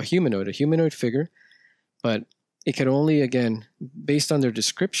a humanoid figure, but it could only, again, based on their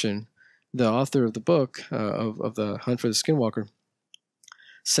description, the author of the book of the Hunt for the Skinwalker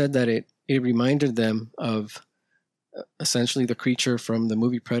said that it reminded them of essentially the creature from the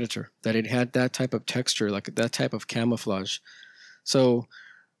movie Predator, that it had that type of texture, like that type of camouflage. So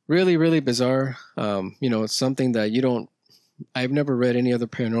really, really bizarre. It's something that I've never read any other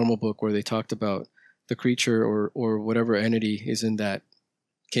paranormal book where they talked about the creature or whatever entity is in that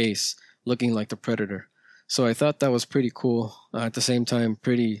case looking like the Predator. So I thought that was pretty cool. At the same time,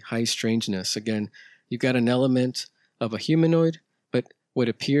 pretty high strangeness. Again, you've got an element of a humanoid, but what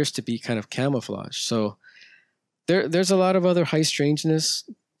appears to be kind of camouflage. So there's a lot of other high strangeness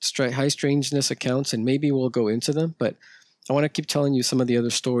accounts, and maybe we'll go into them. But I want to keep telling you some of the other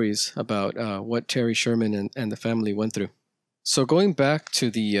stories about what Terry Sherman and the family went through. So going back to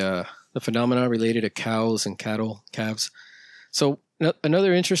the phenomena related to cows and calves. So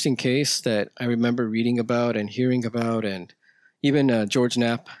another interesting case that I remember reading about and hearing about, and even George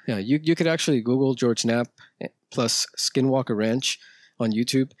Knapp. You could actually Google George Knapp plus Skinwalker Ranch on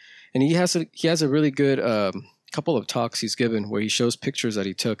YouTube, and he has a really good couple of talks he's given where he shows pictures that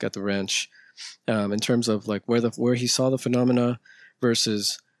he took at the ranch in terms of like where he saw the phenomena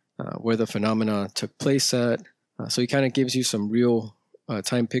versus where the phenomena took place at. So he kind of gives you some real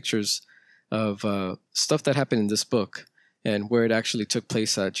time pictures of stuff that happened in this book and where it actually took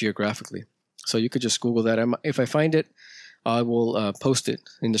place geographically. So you could just Google that. If I find it, I will post it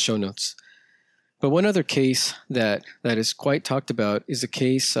in the show notes. But one other case that is quite talked about is a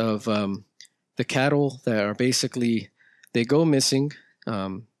case of the cattle that are basically, they go missing.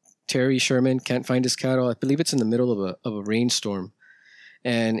 Terry Sherman can't find his cattle. I believe it's in the middle of a rainstorm.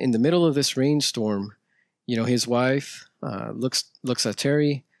 And in the middle of this rainstorm, his wife looks at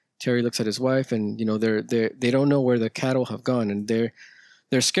Terry. Terry looks at his wife, and they don't know where the cattle have gone, and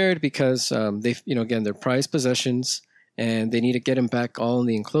they're scared because they again, they're prized possessions, and they need to get them back all in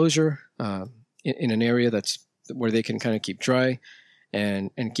the enclosure in an area that's where they can kind of keep dry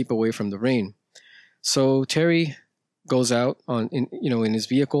and keep away from the rain. So Terry goes out in his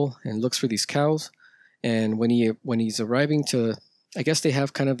vehicle and looks for these cows. And when he's arriving to, I guess they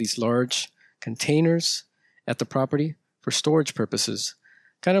have kind of these large containers at the property for storage purposes,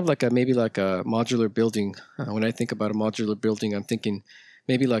 kind of like maybe like a modular building. When I think about a modular building, I'm thinking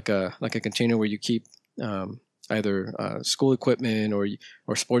maybe like a container where you keep either school equipment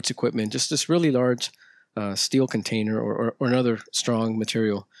or sports equipment, just this really large steel container or another strong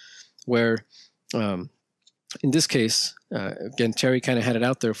material. Where in this case, again, Terry kind of had it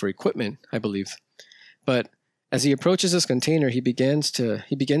out there for equipment, I believe. But as he approaches this container, he begins to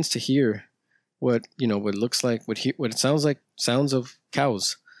hear what looks like what it sounds like, sounds of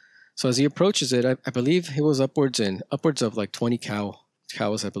cows. So as he approaches it, I believe it was upwards of like 20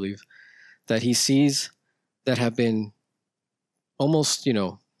 cows, I believe, that he sees that have been almost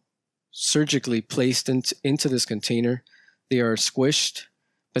surgically placed into this container. They are squished,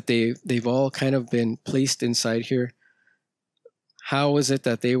 but they've all kind of been placed inside here. How is it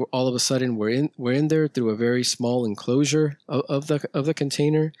that they were all of a sudden were in there through a very small enclosure of the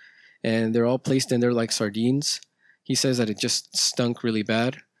container, and they're all placed in there like sardines? He says that it just stunk really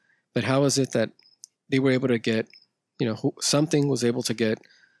bad. But how is it that they were able to get, something was able to get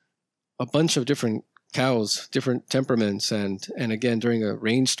a bunch of different cows, different temperaments, and again during a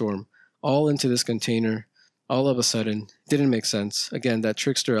rainstorm, all into this container all of a sudden? Didn't make sense. Again, that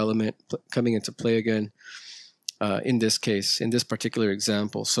trickster element coming into play again in this case, in this particular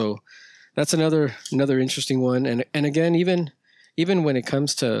example. So that's another interesting one. And again, even when it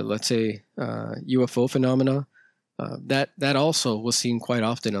comes to, let's say, UFO phenomena, that also was seen quite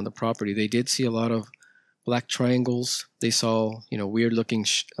often on the property. They did see a lot of black triangles. They saw weird looking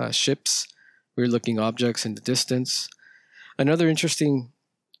ships, weird looking objects in the distance. Another interesting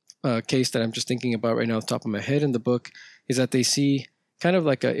case that I'm just thinking about right now off the top of my head in the book is that they see kind of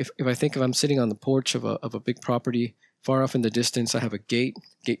like if I'm sitting on the porch of a big property, far off in the distance, I have a gate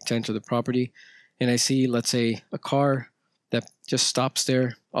to enter the property, and I see, let's say, a car that just stops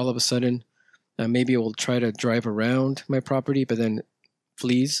there all of a sudden. Maybe it will try to drive around my property, but then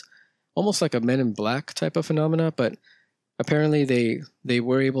flees, almost like a Men in Black type of phenomena. But apparently they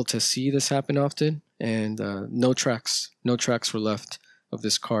were able to see this happen often, and no tracks were left of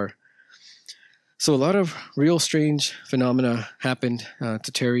this car. So a lot of real strange phenomena happened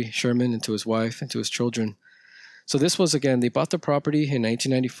to Terry Sherman and to his wife and to his children. So this was, again, they bought the property in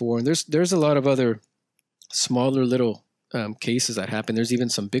 1994, and there's a lot of other smaller little cases that happened. There's even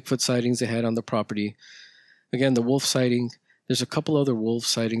some Bigfoot sightings they had on the property. Again, the wolf sighting. There's a couple other wolf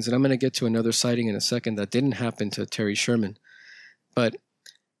sightings, and I'm going to get to another sighting in a second that didn't happen to Terry Sherman. But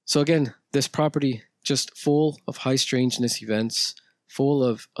so again, this property just full of high strangeness events, full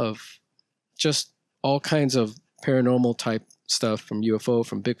of just all kinds of paranormal type stuff, from UFO,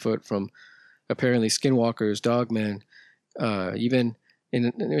 from Bigfoot, from apparently skinwalkers, dogmen, even,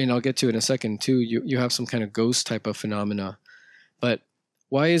 and I'll get to it in a second too, you have some kind of ghost type of phenomena. But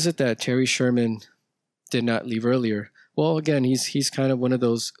why is it that Terry Sherman did not leave earlier? Well, again, he's kind of one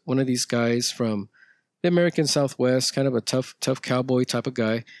of these guys from the American Southwest, kind of a tough cowboy type of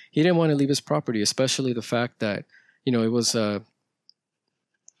guy. He didn't want to leave his property, especially the fact that it was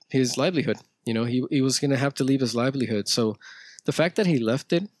his livelihood. He was going to have to leave his livelihood. So the fact that he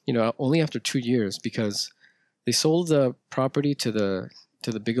left it, only after 2 years, because they sold the property to the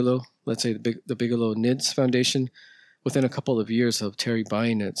Bigelow, let's say the Bigelow NIDS Foundation, within a couple of years of Terry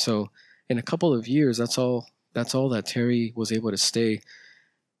buying it. So in a couple of years, that's all that Terry was able to stay.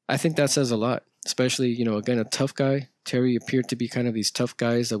 I think that says a lot, especially, again, a tough guy. Terry appeared to be kind of these tough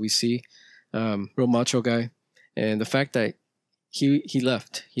guys that we see, real macho guy. And the fact that he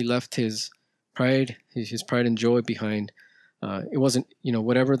left his pride and joy behind. It wasn't,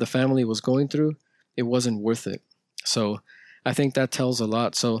 whatever the family was going through, it wasn't worth it. So I think that tells a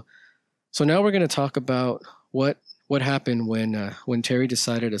lot. So now we're going to talk about what happened when Terry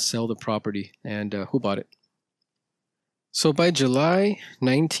decided to sell the property and who bought it. So by July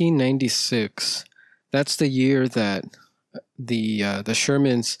 1996, that's the year that the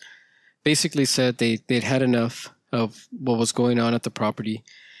Shermans basically said they'd had enough of what was going on at the property,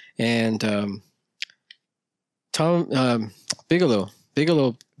 and Tom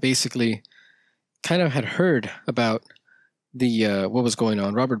Bigelow basically kind of had heard about the what was going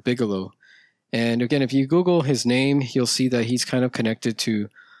on, Robert Bigelow. And again, if you Google his name, you'll see that he's kind of connected to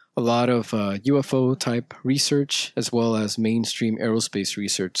a lot of UFO type research as well as mainstream aerospace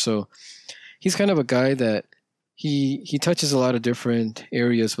research. So he's kind of a guy that he touches a lot of different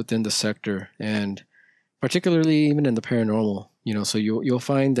areas within the sector, and particularly even in the paranormal. So you'll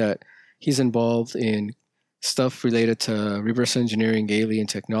find that he's involved in stuff related to reverse engineering alien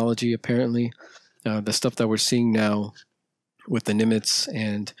technology. Apparently, the stuff that we're seeing now with the Nimitz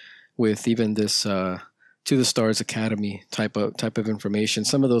and with even this To the Stars Academy type of information.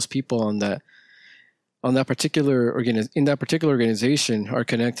 Some of those people in that particular organization are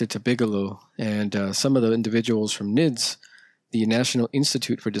connected to Bigelow, and some of the individuals from NIDS, the National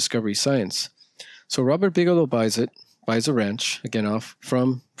Institute for Discovery Science. So Robert Bigelow buys a ranch again off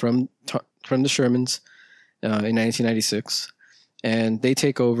from the Shermans in 1996, and they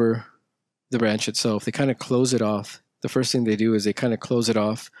take over the ranch itself. They kind of close it off. The first thing they do is they kind of close it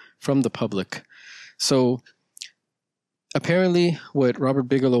off from the public. So apparently, what Robert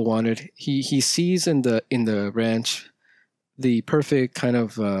Bigelow wanted, he sees in the ranch the perfect kind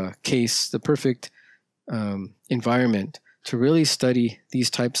of case, the perfect environment to really study these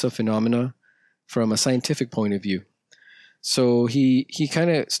types of phenomena from a scientific point of view. So he kind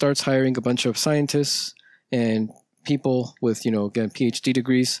of starts hiring a bunch of scientists and people with, again, PhD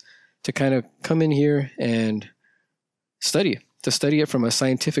degrees to kind of come in here and study it from a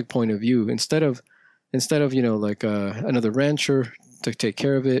scientific point of view instead of like another rancher to take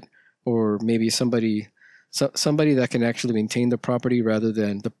care of it, or maybe somebody that can actually maintain the property rather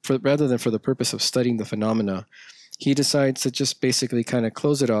than for the purpose of studying the phenomena. He decides to just basically kind of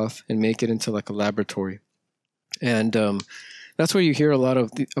close it off and make it into like a laboratory. And that's where you hear a lot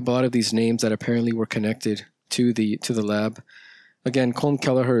of these names that apparently were connected to the lab. Again, Colm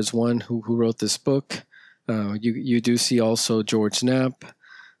Kelleher is one who wrote this book. You do see also George Knapp,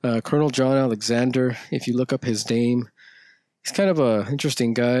 Colonel John Alexander. If you look up his name, he's kind of an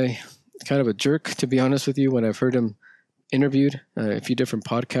interesting guy, kind of a jerk, to be honest with you. When I've heard him interviewed a few different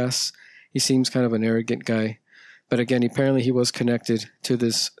podcasts, he seems kind of an arrogant guy. But again, apparently he was connected to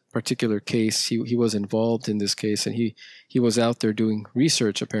this particular case. He was involved in this case, and he was out there doing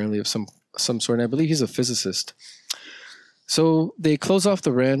research apparently of some sort. And I believe he's a physicist. So they close off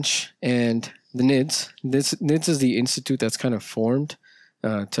the ranch and the NIDS. NIDS is the institute that's kind of formed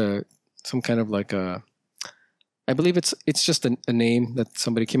to some kind of like I believe it's just a name that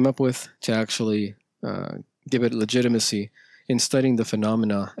somebody came up with to actually give it legitimacy in studying the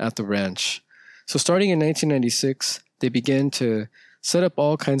phenomena at the ranch. So starting in 1996, they began to set up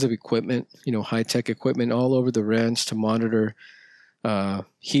all kinds of equipment, high-tech equipment all over the ranch to monitor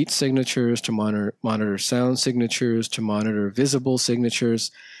heat signatures, to monitor sound signatures, to monitor visible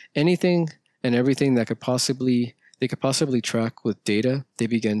signatures, anything and everything that they could possibly track with data. They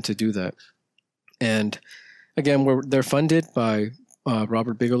began to do that. And again, they're funded by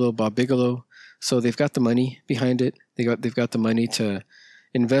Robert Bigelow, Bob Bigelow, so they've got the money behind it. They've got the money to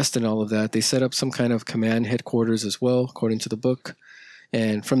invest in all of that. They set up some kind of command headquarters as well, according to the book.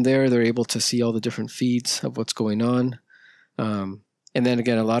 And from there, they're able to see all the different feeds of what's going on. And then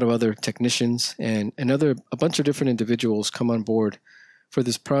again, a lot of other technicians and a bunch of different individuals come on board for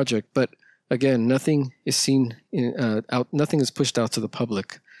this project. But again, nothing is nothing is pushed out to the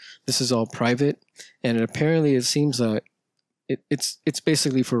public. This is all private, and apparently it seems that it's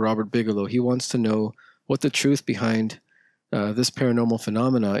basically for Robert Bigelow. He wants to know what the truth behind this paranormal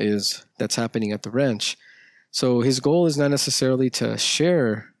phenomena is that's happening at the ranch. So his goal is not necessarily to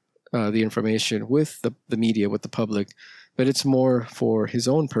share the information with the media, with the public, but it's more for his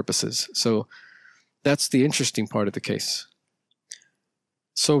own purposes. So that's the interesting part of the case.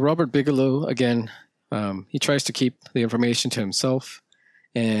 So Robert Bigelow, again, he tries to keep the information to himself,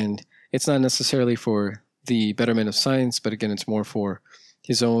 and it's not necessarily for the betterment of science, but again, it's more for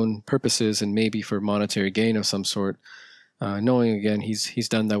his own purposes and maybe for monetary gain of some sort. Knowing again, he's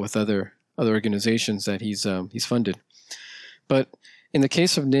done that with other organizations that he's funded. But in the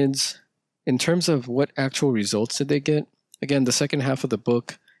case of NIDS, in terms of what actual results did they get, again, the second half of the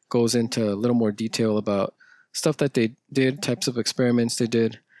book goes into a little more detail about stuff that they did, types of experiments they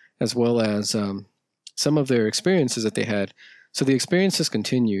did, as well as some of their experiences that they had. So the experiences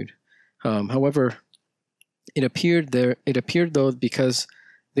continued. However, it appeared though, because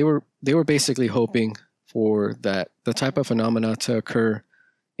they were basically hoping for the type of phenomena to occur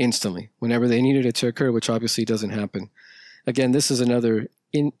instantly, whenever they needed it to occur, which obviously doesn't happen. Again, this is another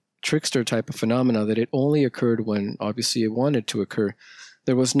trickster type of phenomena that it only occurred when obviously it wanted to occur.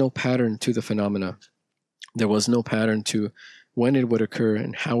 There was no pattern to the phenomena. There was no pattern to when it would occur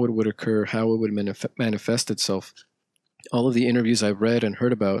and how it would occur, how it would manifest itself. All of the interviews I've read and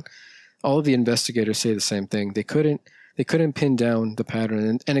heard about, all of the investigators say the same thing. They couldn't they couldn't pin down the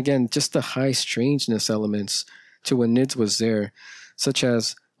pattern. And again, just the high strangeness elements to when NIDS was there, such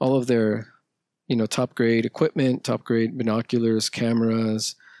as all of their, top grade equipment, top grade binoculars,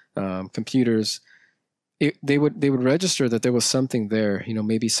 cameras, computers. They would register that there was something there.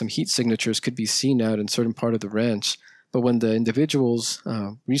 Maybe some heat signatures could be seen out in certain part of the ranch. But when the individuals,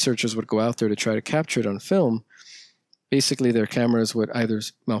 researchers would go out there to try to capture it on film, basically their cameras would either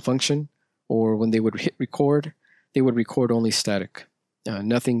malfunction, or when they would hit record, they would record only static.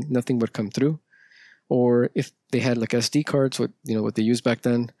 Nothing would come through. Or if they had like SD cards, what they used back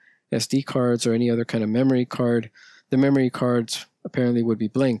then, SD cards or any other kind of memory card, the memory cards apparently would be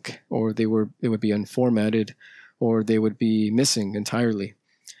blank, or they would be unformatted, or they would be missing entirely.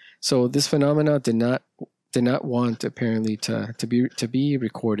 So this phenomena did not want apparently to be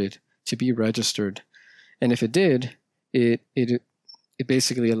recorded, to be registered, and if it did, it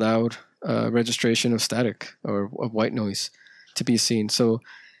basically allowed registration of static or of white noise to be seen. So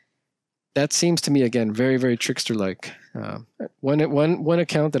that seems to me, again, very, very trickster-like. One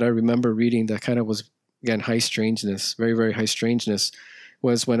account that I remember reading that kind of was, again, high strangeness, very, very high strangeness,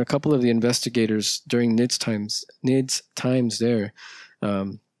 was when a couple of the investigators during NIDS times there,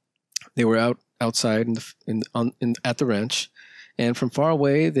 they were outside at the ranch, and from far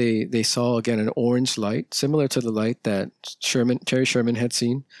away they saw, again, an orange light, similar to the light that Terry Sherman had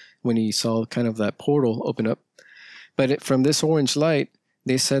seen when he saw kind of that portal open up. But from this orange light,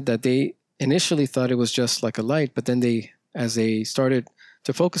 they said that they initially thought it was just like a light, but then as they started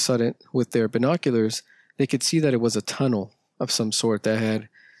to focus on it with their binoculars, they could see that it was a tunnel of some sort that had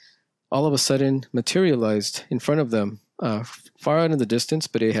all of a sudden materialized in front of them, far out in the distance,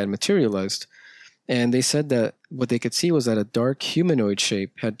 but it had materialized. And they said that what they could see was that a dark humanoid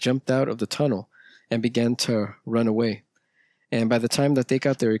shape had jumped out of the tunnel and began to run away. And by the time that they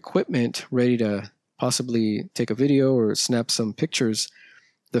got their equipment ready to possibly take a video or snap some pictures,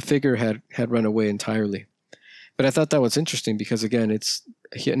 the figure had run away entirely. But I thought that was interesting because, again, it's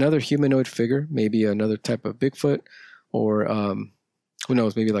another humanoid figure, maybe another type of Bigfoot, or who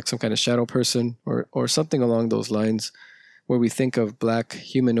knows, maybe like some kind of shadow person or something along those lines, where we think of black,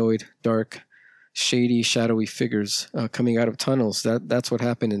 humanoid, dark, shady, shadowy figures coming out of tunnels. That's what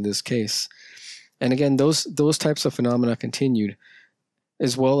happened in this case. And again, those types of phenomena continued,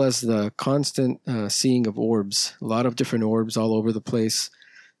 as well as the constant seeing of orbs, a lot of different orbs all over the place.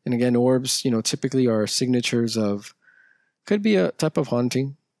 And again, orbs, typically are signatures of, could be a type of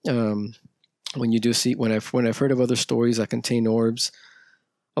haunting. When you do see, when I've heard of other stories that contain orbs,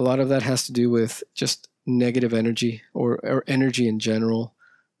 a lot of that has to do with just negative energy or energy in general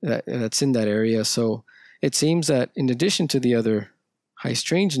that's in that area. So it seems that in addition to the other high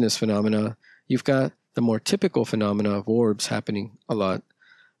strangeness phenomena, you've got the more typical phenomena of orbs happening a lot.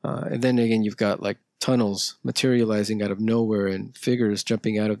 And then again, you've got like tunnels materializing out of nowhere and figures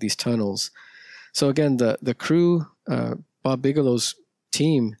jumping out of these tunnels. So again, the crew, Bob Bigelow's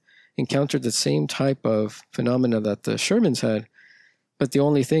team, encountered the same type of phenomena that the Shermans had. But the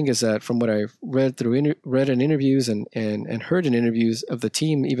only thing is that from what I've read in interviews and heard in interviews of the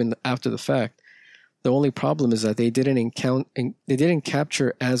team, even after the fact, the only problem is that they didn't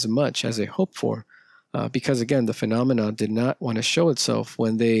capture as much as they hoped for, because again, the phenomena did not want to show itself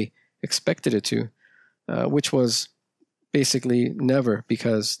when they expected it to, which was basically never,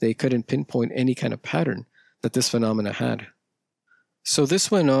 because they couldn't pinpoint any kind of pattern that this phenomena had. So this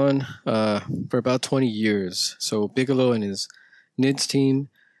went on for about 20 years. So Bigelow and his NIDS team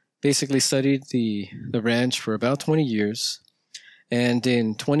basically studied the ranch for about 20 years. And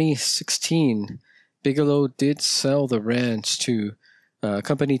in 2016, Bigelow did sell the ranch to a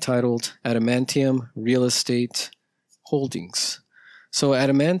company titled Adamantium Real Estate Holdings. So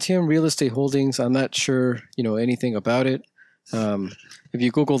Adamantium Real Estate Holdings, I'm not sure, anything about it. If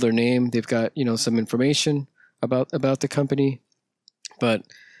you Google their name, they've got, some information about the company. But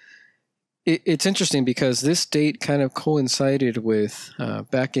it's interesting because this date kind of coincided with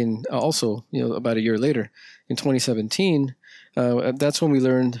back in also, about a year later in 2017. That's when we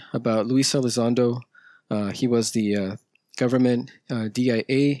learned about Luis Elizondo. He was the government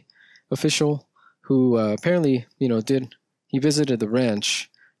DIA official who apparently, he visited the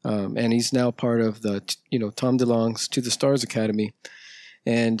ranch, and he's now part of the, Tom DeLonge's To the Stars Academy.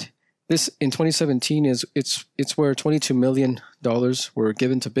 And this in 2017 it's where $22 million were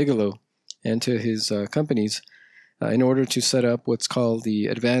given to Bigelow and to his companies in order to set up what's called the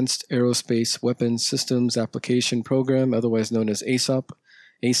Advanced Aerospace Weapons Systems Application Program, otherwise known as ASAP.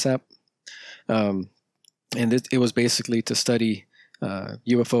 And it was basically to study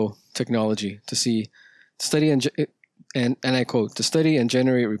UFO technology, to study and I quote, to study and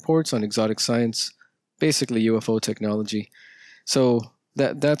generate reports on exotic science, basically UFO technology. So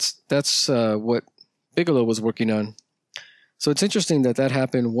that's what Bigelow was working on. So it's interesting that that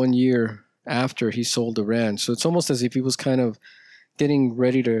happened 1 year after he sold the ranch. So it's almost as if he was kind of getting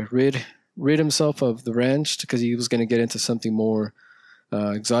ready to rid himself of the ranch because he was going to get into something more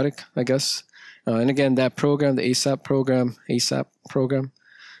exotic, I guess. And again, that program, the ASAP program,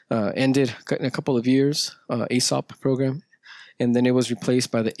 ended in a couple of years. ASOP program, and then it was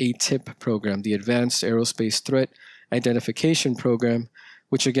replaced by the ATIP program, the Advanced Aerospace Threat Identification Program,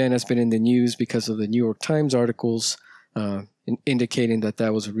 which again has been in the news because of the New York Times articles indicating that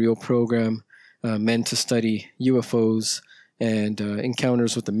that was a real program meant to study UFOs and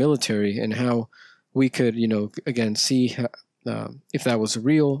encounters with the military, and how we could, again, see if that was a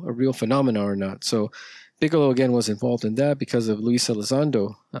real phenomena or not. So Bigelow again was involved in that because of Luis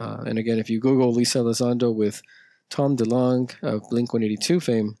Elizondo. And again, if you Google Luis Elizondo with Tom DeLonge of Blink-182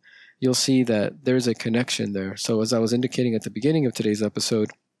 fame, you'll see that there's a connection there. So as I was indicating at the beginning of today's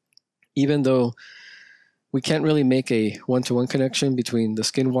episode, even though we can't really make a one-to-one connection between the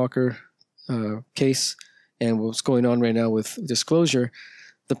Skinwalker case and what's going on right now with disclosure,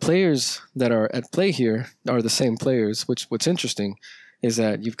 the players that are at play here are the same players. What's interesting is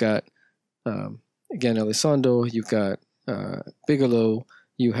that you've got, again, Elizondo, you've got Bigelow,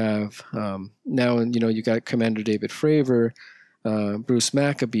 you have now, you got Commander David Fravor, Bruce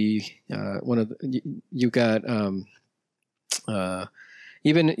Maccabee, you got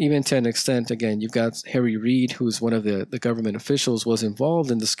even to an extent, again, you've got Harry Reid, who's one of the government officials, was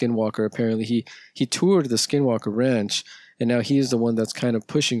involved in the Skinwalker. Apparently, he toured the Skinwalker Ranch, and now he is the one that's kind of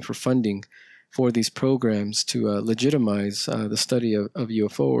pushing for funding for these programs to legitimize the study of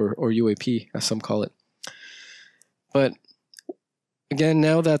UFO or UAP, as some call it. But again,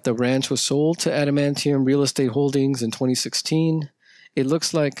 now that the ranch was sold to Adamantium Real Estate Holdings in 2016, it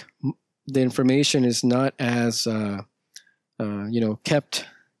looks like the information is not as kept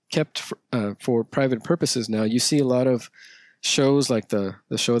for private purposes now. You see a lot of shows like the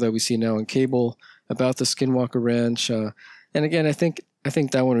show that we see now on cable about the Skinwalker Ranch, and again, I think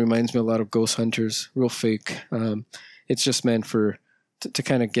that one reminds me a lot of Ghost Hunters, real fake. It's just meant to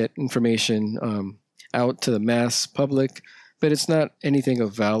kind of get information out to the mass public, but it's not anything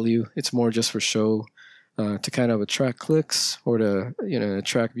of value. It's more just for show, to kind of attract clicks or to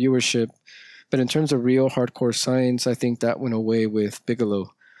attract viewership. But in terms of real hardcore science, I think that went away with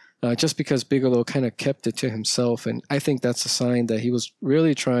Bigelow, just because Bigelow kind of kept it to himself. And I think that's a sign that he was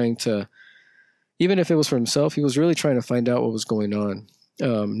really trying to, even if it was for himself, he was really trying to find out what was going on.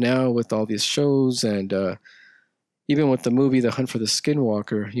 Now with all these shows and even with the movie The Hunt for the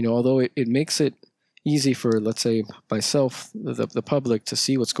Skinwalker, although it makes it easy for, let's say, myself, the public, to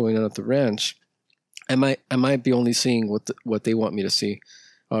see what's going on at the ranch, I might be only seeing what they want me to see,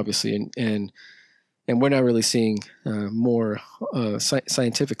 obviously, and we're not really seeing more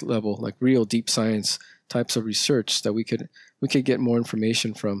scientific level, like real deep science types of research that we could get more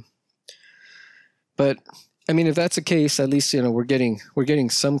information from. But I mean, if that's the case, at least we're getting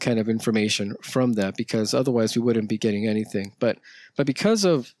some kind of information from that, because otherwise we wouldn't be getting anything. But because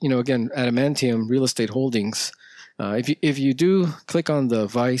of again, Adamantium Real Estate Holdings, if you do click on the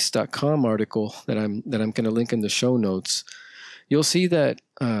Vice.com article that I'm going to link in the show notes, you'll see that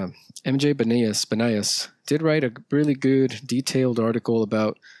MJ Banias did write a really good, detailed article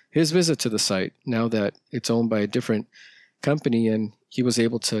about his visit to the site now that it's owned by a different company and he was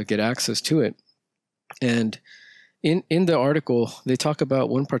able to get access to it. And in the article, they talk about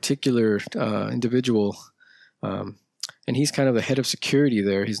one particular individual, and he's kind of the head of security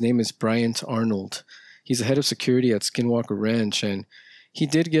there. His name is Bryant Arnold. He's the head of security at Skinwalker Ranch, and he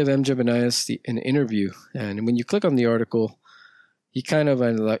did give MJ Banias an interview. And when you click on the article, he kind of,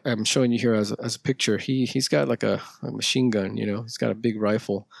 I'm showing you here as a picture, he's got like a machine gun, he's got a big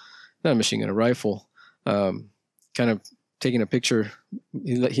rifle, not a machine gun, a rifle, kind of taking a picture.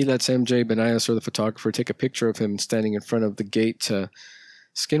 He lets MJ Banias, or the photographer, take a picture of him standing in front of the gate to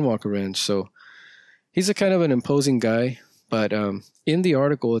Skinwalker Ranch. So he's a kind of an imposing guy, but in the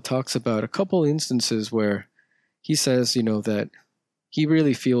article it talks about a couple instances where he says, that he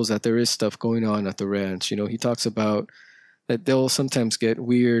really feels that there is stuff going on at the ranch. He talks about that they'll sometimes get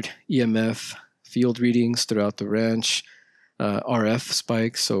weird EMF field readings throughout the ranch, RF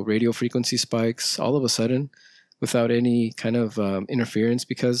spikes, so radio frequency spikes, all of a sudden, without any kind of interference,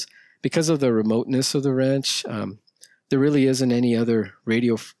 because of the remoteness of the ranch. There really isn't any other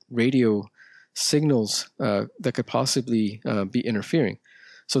radio signals that could possibly be interfering.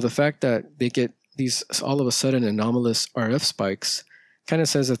 So the fact that they get these all of a sudden anomalous RF spikes kind of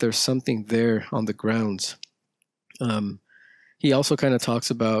says that there's something there on the grounds. He also kind of talks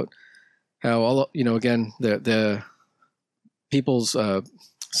about how again, the people's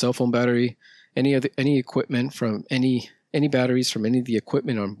cell phone battery, any equipment from any batteries from any of the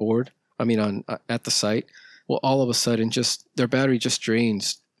equipment on board, on at the site, will all of a sudden just their battery just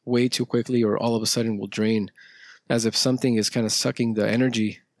drains way too quickly, or all of a sudden will drain, as if something is kind of sucking the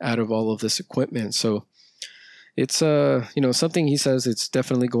energy out of all of this equipment. So it's something he says it's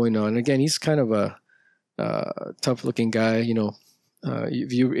definitely going on. Again, he's kind of a tough looking guy.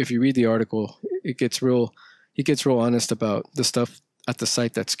 If you read the article, he gets real honest about the stuff at the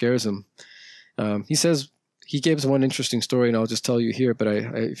site that scares him. He says he gives one interesting story, and I'll just tell you here, but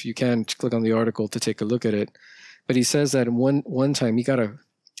if you can, click on the article to take a look at it. But he says that one time he got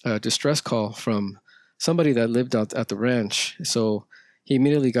a distress call from somebody that lived out at the ranch. So he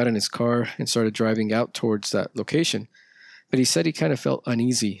immediately got in his car and started driving out towards that location. But he said he kind of felt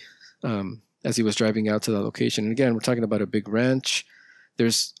uneasy as he was driving out to that location. And again, we're talking about a big ranch.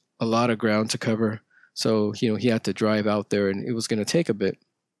 There's a lot of ground to cover. So, he had to drive out there, and it was going to take a bit.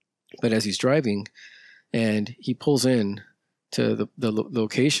 But as he's driving and he pulls in to the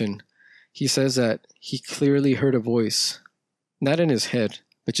location, he says that he clearly heard a voice, not in his head,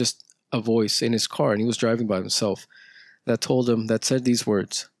 but just a voice in his car, and he was driving by himself, that said these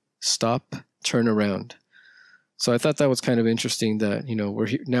words: "Stop, turn around." So I thought that was kind of interesting that,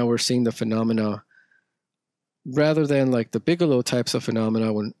 we're seeing the phenomena rather than like the Bigelow types of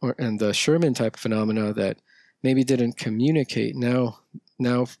phenomena and the Sherman type of phenomena that maybe didn't communicate. Now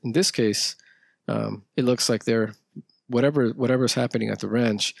in this case, it looks like they're whatever's happening at the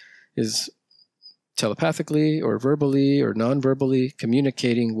ranch is telepathically or verbally or non-verbally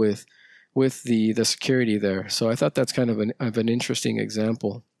communicating with the security there. So I thought that's kind of an interesting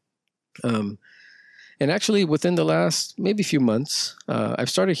example. And actually, within the last maybe few months, I've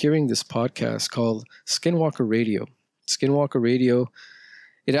started hearing this podcast called Skinwalker Radio. Skinwalker Radio,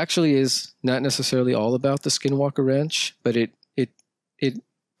 it actually is not necessarily all about the Skinwalker Ranch, but it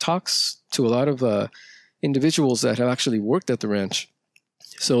talks to a lot of individuals that have actually worked at the ranch.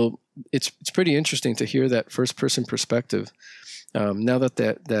 So it's pretty interesting to hear that first-person perspective. Now that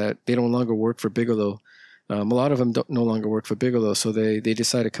they no longer work for Bigelow, a lot of them no longer work for Bigelow, so they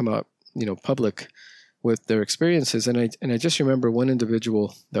decide to come out, public with their experiences. And I just remember one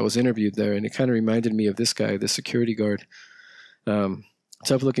individual that was interviewed there, and it kind of reminded me of this guy, the security guard.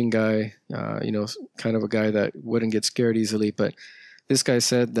 Tough-looking guy, kind of a guy that wouldn't get scared easily. But this guy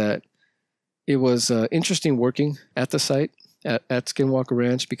said that it was interesting working at the site at Skinwalker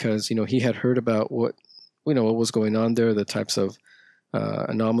Ranch because, he had heard about what was going on there, the types of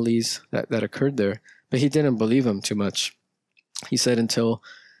anomalies that occurred there. But he didn't believe him too much. He said until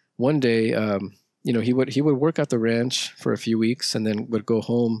one day, he would work at the ranch for a few weeks and then would go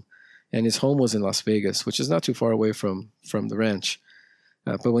home, and his home was in Las Vegas, which is not too far away from the ranch.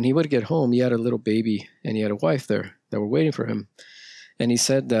 But when he would get home, he had a little baby and he had a wife there that were waiting for him. And he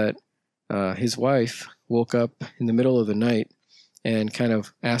said that his wife woke up in the middle of the night and kind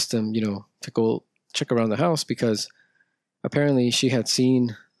of asked him, to go check around the house because apparently she had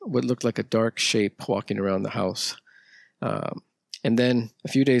seen what looked like a dark shape walking around the house. And then a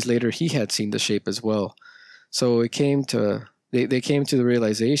few days later, he had seen the shape as well. So it came to they came to the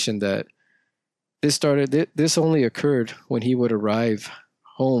realization that this only occurred when he would arrive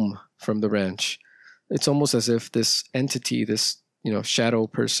home from the ranch. It's almost as if this entity, this shadow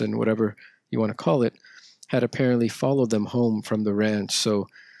person, whatever you want to call it, had apparently followed them home from the ranch. So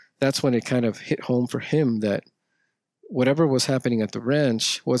that's when it kind of hit home for him that whatever was happening at the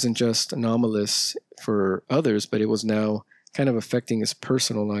ranch wasn't just anomalous for others, but it was now kind of affecting his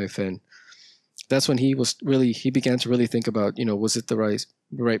personal life. And that's when he began to really think about, was it the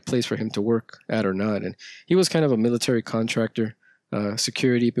right place for him to work at or not? And he was kind of a military contractor,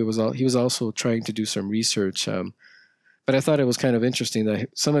 security, but he was also trying to do some research. But I thought it was kind of interesting that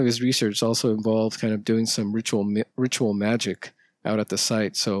some of his research also involved kind of doing some ritual magic out at the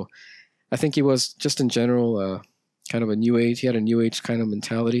site. So I think he was just in general kind of a new age. He had a new age kind of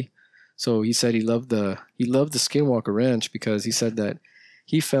mentality. So he said he loved the Skinwalker Ranch because he said that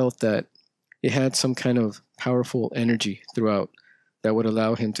he felt that it had some kind of powerful energy throughout that would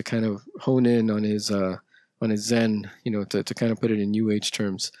allow him to kind of hone in on his Zen, to kind of put it in new age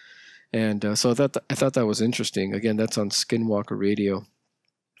terms. And so I thought that was interesting. Again, that's on Skinwalker Radio.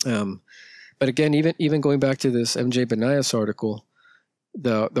 But again, even going back to this MJ Banias article,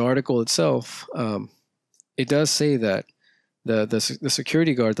 the article itself, it does say that the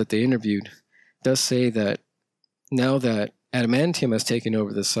security guard that they interviewed does say that now that adamantium has taken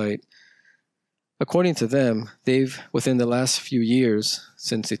over the site, according to them, within the last few years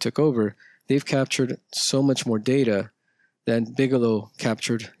since they took over, they've captured so much more data than Bigelow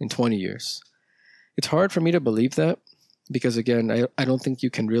captured in 20 years. It's hard for me to believe that because, again, I don't think you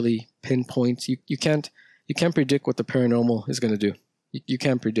can really pinpoint. You can't predict what the paranormal is going to do. You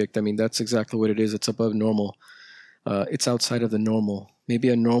can't predict. I mean, that's exactly what it is. It's above normal. It's outside of the normal. Maybe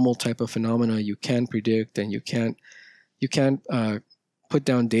a normal type of phenomena you can predict, and you can't put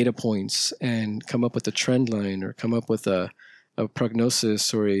down data points and come up with a trend line or come up with a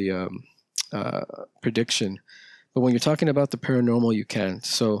prognosis or a prediction. But when you're talking about the paranormal, you can.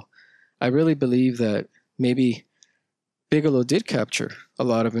 So I really believe that maybe Bigelow did capture a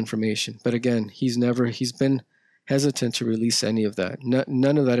lot of information, but again, he's been hesitant to release any of that.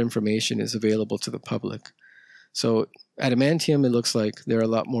 None of that information is available to the public. So Adamantium, it looks like they're a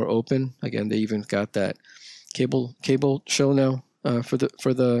lot more open. Again, they even got that cable show now for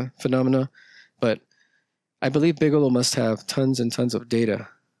the phenomena. But I believe Bigelow must have tons and tons of data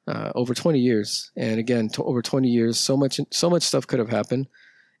over 20 years. And again, over 20 years, so much stuff could have happened.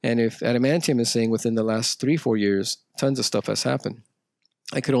 And if Adamantium is saying within the last 3-4 years, tons of stuff has happened,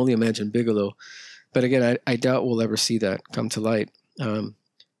 I could only imagine Bigelow. But again, I doubt we'll ever see that come to light. I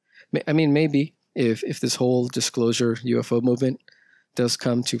mean, maybe if this whole disclosure UFO movement does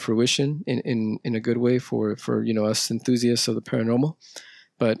come to fruition in a good way for us enthusiasts of the paranormal.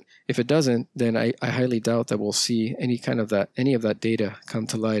 But if it doesn't, then I highly doubt that we'll see any of that data come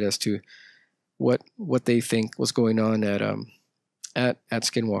to light as to what they think was going on at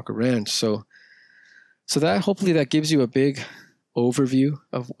Skinwalker Ranch. So that hopefully that gives you a big overview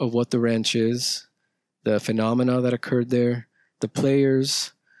of what the ranch is, the phenomena that occurred there, the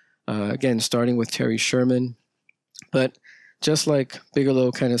players, again, starting with Terry Sherman. But just like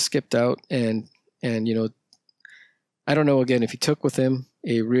Bigelow kind of skipped out and I don't know, again, if he took with him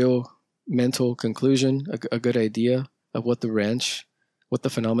a real mental conclusion, a good idea of what the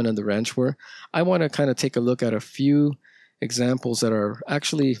phenomena of the ranch were. I want to kind of take a look at a few examples that are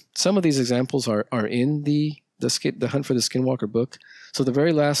actually, some of these examples are in the Hunt for the Skinwalker book. So the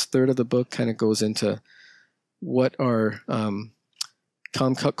very last third of the book kind of goes into what are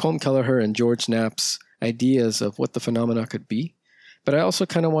Colm Kelleher and George Knapp's ideas of what the phenomena could be. But I also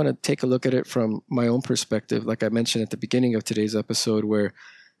kind of want to take a look at it from my own perspective, like I mentioned at the beginning of today's episode, where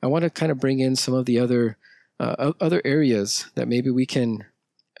I want to kind of bring in some of the other areas that maybe we can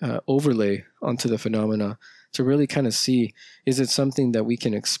overlay onto the phenomena to really kind of see, is it something that we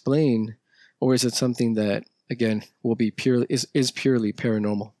can explain, or is it something that, again, will be purely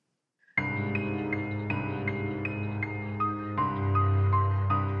paranormal?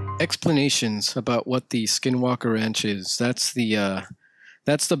 Explanations about what the Skinwalker Ranch is. That's the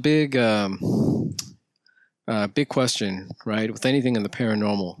big question, right? With anything in the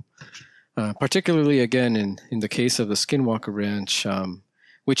paranormal, particularly again in the case of the Skinwalker Ranch,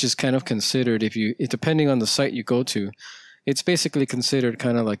 which is kind of considered, depending on the site you go to, it's basically considered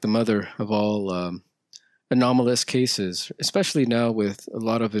kind of like the mother of all anomalous cases, especially now with a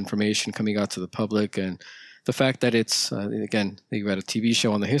lot of information coming out to the public, and the fact that it's, again, they've got a TV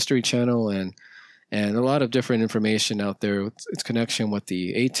show on the History Channel and a lot of different information out there. Its connection with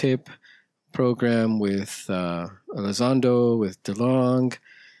the ATIP program, with Elizondo, with DeLong,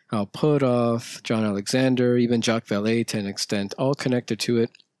 Al Putoff, John Alexander, even Jacques Vallée to an extent, all connected to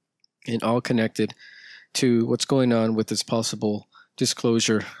it and all connected to what's going on with this possible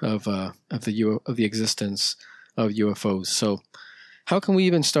disclosure of the existence of UFOs. So how can we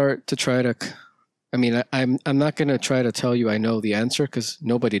even start to try to, I mean, I'm not going to try to tell you I know the answer, because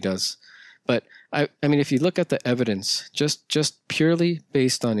nobody does. But I mean, if you look at the evidence, just purely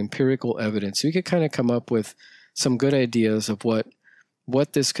based on empirical evidence, we could kind of come up with some good ideas of what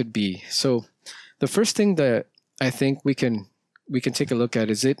this could be. So the first thing that I think we can take a look at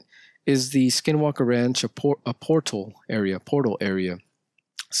is the Skinwalker Ranch a portal area,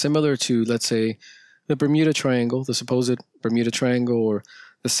 similar to, let's say, the Bermuda Triangle, the supposed Bermuda Triangle, or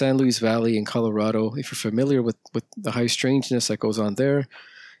the San Luis Valley in Colorado. If you're familiar with the high strangeness that goes on there,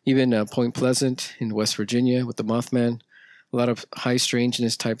 even Point Pleasant in West Virginia with the Mothman, a lot of high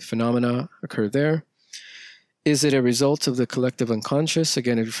strangeness type phenomena occur there. Is it a result of the collective unconscious?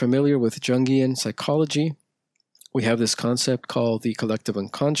 Again, if you're familiar with Jungian psychology, we have this concept called the collective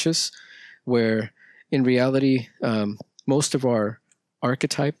unconscious, where in reality, most of our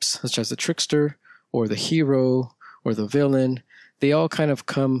archetypes, such as the trickster or the hero or the villain, they all kind of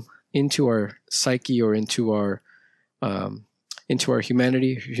come into our psyche or into our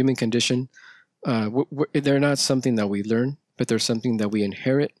humanity, human condition. They're not something that we learn, but they're something that we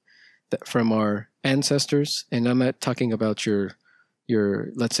inherit from our ancestors. And I'm not talking about your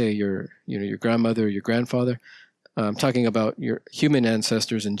let's say your grandmother or your grandfather. I'm talking about your human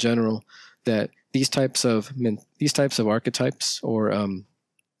ancestors in general. that these types of archetypes or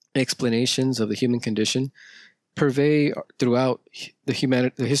explanations of the human condition pervade throughout the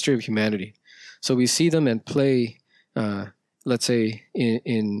history of humanity. So we see them at play, let's say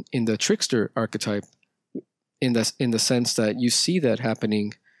in the trickster archetype, in the sense that you see that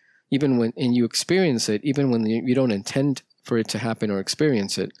happening even when, and you experience it even when you don't intend for it to happen or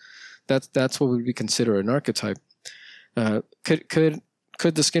experience it. That's what we consider an archetype.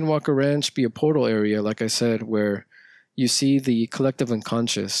 Could the Skinwalker Ranch be a portal area, like I said, where you see the collective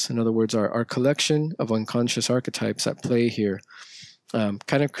unconscious? In other words, our collection of unconscious archetypes at play here,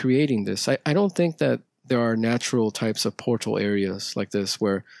 kind of creating this. I don't think that there are natural types of portal areas like this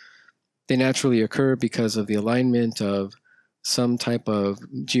where they naturally occur because of the alignment of some type of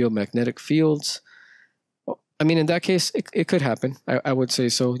geomagnetic fields. I mean, in that case, it could happen. I would say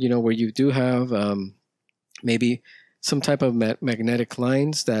so, where you do have maybe some type of magnetic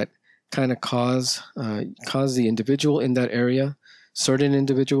lines that kind of cause the individual in that area, certain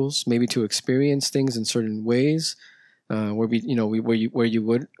individuals, maybe to experience things in certain ways, where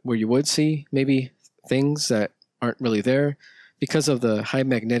you would see maybe things that aren't really there because of the high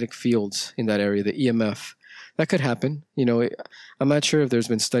magnetic fields in that area, the EMF. That could happen. I'm not sure if there's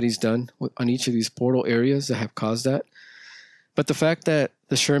been studies done on each of these portal areas that have caused that. But the fact that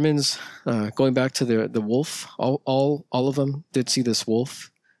the Shermans, going back to the wolf, all of them did see this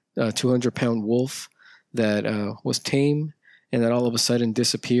wolf, 200-pound wolf that was tame and that all of a sudden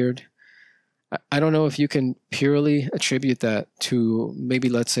disappeared. I don't know if you can purely attribute that to maybe,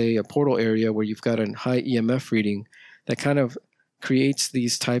 let's say, a portal area where you've got a high EMF reading that kind of creates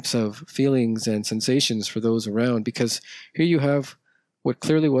these types of feelings and sensations for those around, because here you have what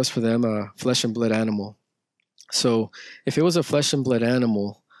clearly was for them a flesh and blood animal. So if it was a flesh and blood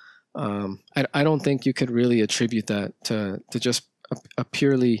animal, I don't think you could really attribute that to just a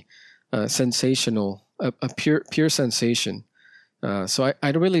purely sensational, a pure sensation. So I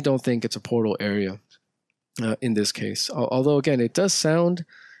really don't think it's a portal area in this case. Although, again, it does sound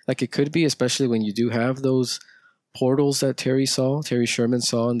like it could be, especially when you do have those portals that Terry Sherman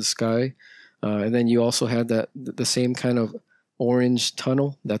saw in the sky. And then you also had the same kind of orange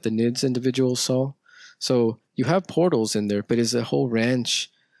tunnel that the NIDS individuals saw. So you have portals in there, but is the whole ranch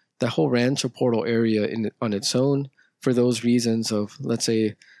a portal area on its own for those reasons of, let's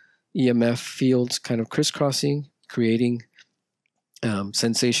say, EMF fields kind of crisscrossing, creating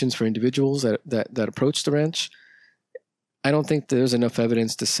sensations for individuals that approach the ranch? I don't think there's enough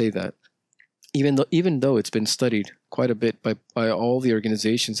evidence to say that. Even though it's been studied quite a bit by all the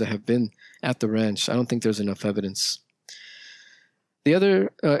organizations that have been at the ranch, I don't think there's enough evidence. The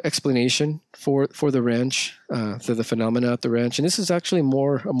other explanation for the ranch, for the phenomena at the ranch, and this is actually a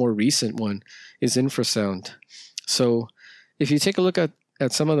more recent one, is infrasound. So if you take a look at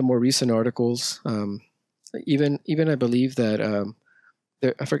some of the more recent articles, even I believe that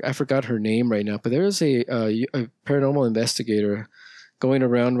I forgot her name right now, but there is a paranormal investigator going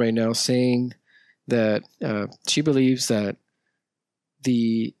around right now saying that she believes that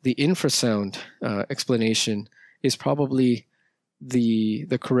the infrasound explanation is probably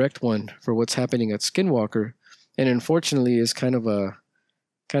the correct one for what's happening at Skinwalker, and unfortunately is kind of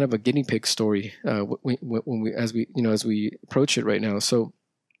a guinea pig story when we as we approach it right now. So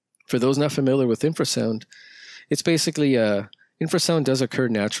for those not familiar with infrasound, it's basically infrasound does occur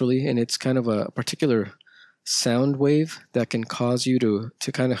naturally, and it's kind of a particular sound wave that can cause you to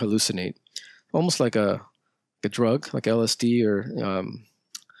kind of hallucinate, almost like a drug, like LSD or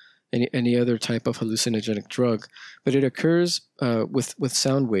any other type of hallucinogenic drug. But it occurs with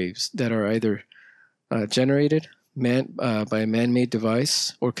sound waves that are either generated by a man-made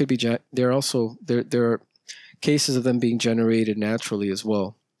device, or could be there are cases of them being generated naturally as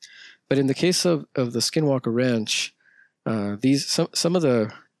well. But in the case of the Skinwalker Ranch, some of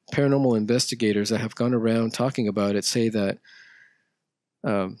the paranormal investigators that have gone around talking about it say that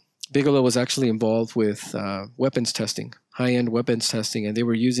Bigelow was actually involved with weapons testing, high-end weapons testing, and they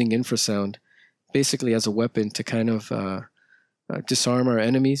were using infrasound basically as a weapon to kind of disarm our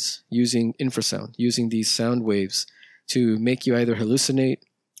enemies using infrasound, using these sound waves to make you either hallucinate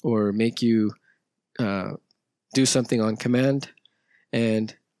or make you do something on command.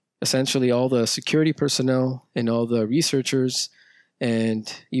 And essentially all the security personnel and all the researchers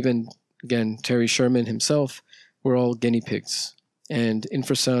and even, again, Terry Sherman himself were all guinea pigs. And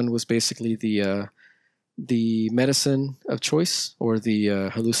infrasound was basically the medicine of choice, or the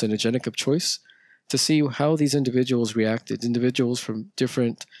hallucinogenic of choice, to see how these individuals reacted. Individuals from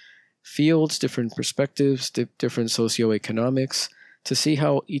different fields, different perspectives, different socioeconomics, to see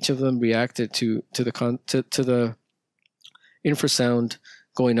how each of them reacted to the infrasound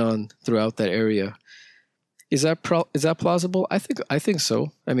going on throughout that area. Is that plausible? I think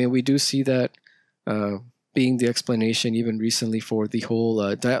so. I mean, we do see that being the explanation even recently for the whole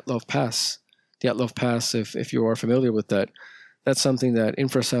Dyatlov Pass. Dyatlov Pass, if you are familiar with that, that's something that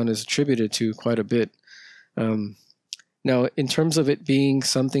infrasound is attributed to quite a bit. Now, in terms of it being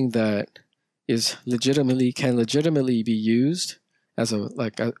something that can legitimately be used as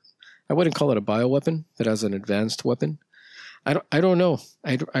I wouldn't call it a bioweapon, but as an advanced weapon, I don't know.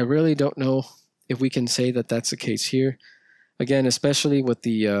 I really don't know if we can say that that's the case here. Again, especially with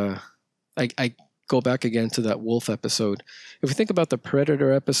the I go back again to that wolf episode. If we think about the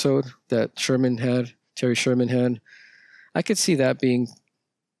Predator episode that Terry Sherman had, I could see that being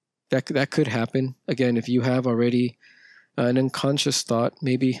that could happen. Again, if you have already an unconscious thought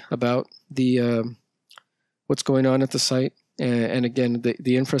maybe about the what's going on at the site, and again,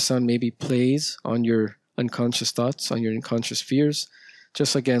 the infrasound maybe plays on your unconscious thoughts, on your unconscious fears.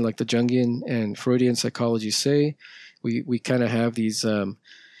 Just again, like the Jungian and Freudian psychology say, we kind of have these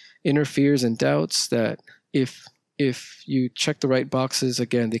inner fears and doubts that if you check the right boxes,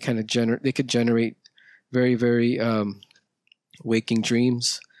 again, they could generate very, very waking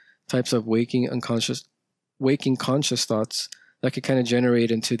dreams, types of waking conscious thoughts that could kind of generate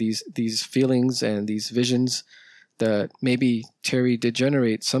into these feelings and these visions that maybe Terry did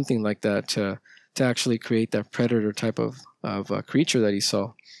generate something like that to actually create that predator type of creature that he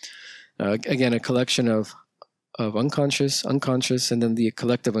saw. Again, a collection of unconscious, and then the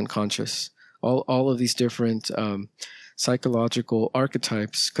collective unconscious. All of these different psychological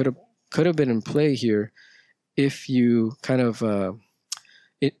archetypes could have been in play here if you kind of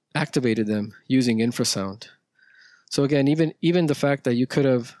activated them using infrasound. So again, even the fact that you could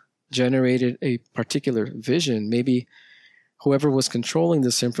have generated a particular vision, maybe whoever was controlling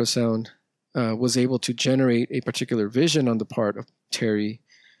this infrasound was able to generate a particular vision on the part of Terry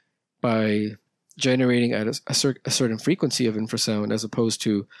by generating at a certain frequency of infrasound, as opposed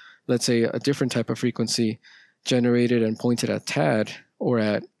to, let's say, a different type of frequency generated and pointed at Tad or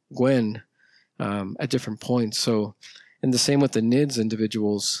at Gwen at different points. So, and the same with the NIDS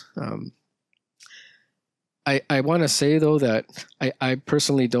individuals. I want to say, though, that I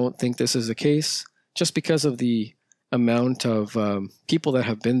personally don't think this is the case, just because of the amount of people that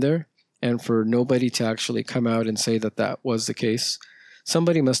have been there, and for nobody to actually come out and say that that was the case.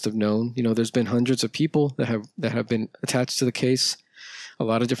 Somebody must have known. You know, there's been hundreds of people that have been attached to the case. A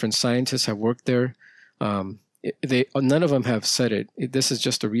lot of different scientists have worked there. None of them have said it. This is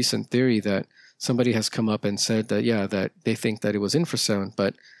just a recent theory that somebody has come up and said that, yeah, that they think that it was infrasound.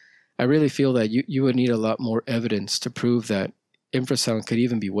 But I really feel that you would need a lot more evidence to prove that infrasound could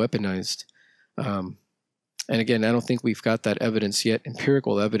even be weaponized. And again, I don't think we've got that evidence yet,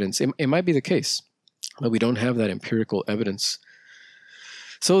 empirical evidence. It might be the case, but we don't have that empirical evidence.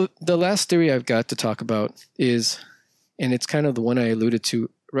 So the last theory I've got to talk about is, and it's kind of the one I alluded to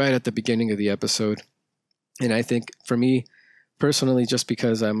right at the beginning of the episode, and I think for me personally, just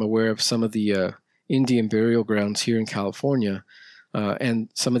because I'm aware of some of the Indian burial grounds here in California, and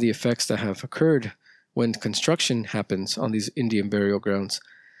some of the effects that have occurred when construction happens on these Indian burial grounds,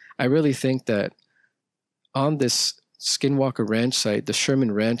 I really think that on this Skinwalker Ranch site, the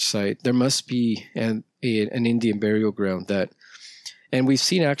Sherman Ranch site, there must be an Indian burial ground that, and we've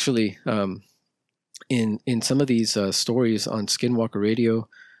seen actually in some of these stories on Skinwalker Radio,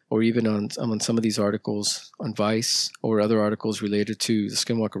 or even on some of these articles on Vice or other articles related to the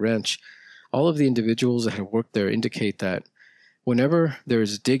Skinwalker Ranch, all of the individuals that have worked there indicate that whenever there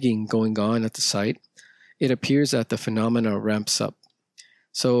is digging going on at the site, it appears that the phenomena ramps up.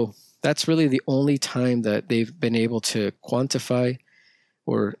 So that's really the only time that they've been able to quantify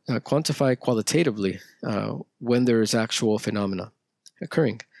or quantify qualitatively when there is actual phenomena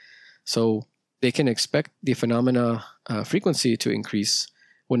occurring. So they can expect the phenomena frequency to increase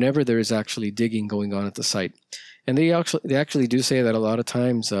whenever there is actually digging going on at the site. And they actually do say that a lot of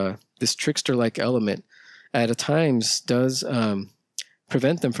times this trickster-like element at times does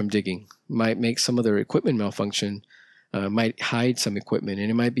prevent them from digging, might make some of their equipment malfunction, might hide some equipment,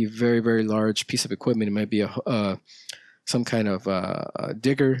 and it might be a very, very large piece of equipment. It might be some kind of a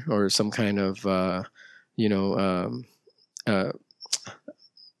digger or some kind of I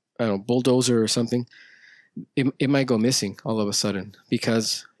don't know, bulldozer or something. It might go missing all of a sudden,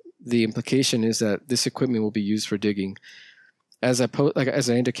 because the implication is that this equipment will be used for digging. As I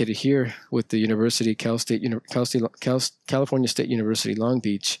indicated here with the University, California State University, Long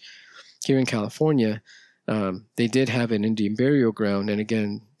Beach, here in California, they did have an Indian burial ground, and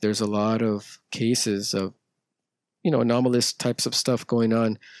again, there's a lot of cases of, anomalous types of stuff going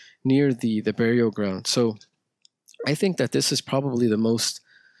on near the burial ground. So I think that this is probably the most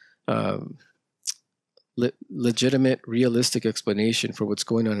legitimate, realistic explanation for what's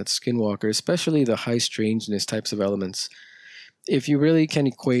going on at Skinwalker, especially the high strangeness types of elements. If you really can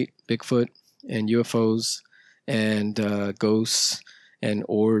equate Bigfoot and UFOs and ghosts and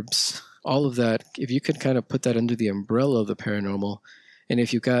orbs, all of that, if you could kind of put that under the umbrella of the paranormal, and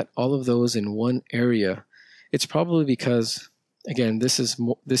if you got all of those in one area, it's probably because, again, this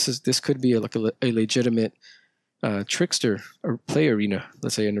could be like a legitimate trickster or play arena,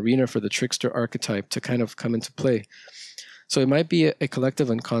 let's say an arena for the trickster archetype to kind of come into play. So it might be a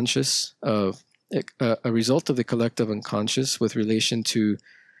collective unconscious of a result of the collective unconscious with relation to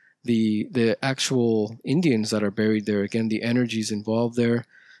the actual Indians that are buried there. Again, the energies involved there,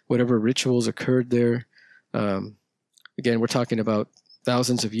 whatever rituals occurred there. Again, we're talking about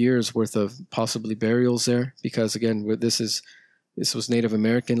thousands of years worth of possibly burials there, because again, this was Native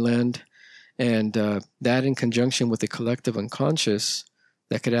American land, and that in conjunction with the collective unconscious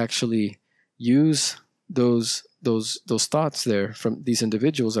that could actually use those thoughts there from these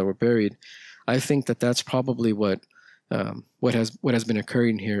individuals that were buried. I think that that's probably what has been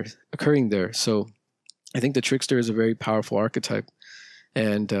occurring there. So I think the trickster is a very powerful archetype,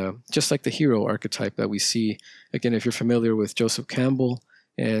 and just like the hero archetype that we see, again, if you're familiar with Joseph Campbell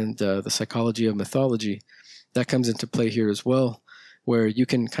and the psychology of mythology, that comes into play here as well, where you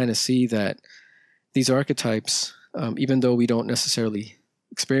can kind of see that these archetypes, even though we don't necessarily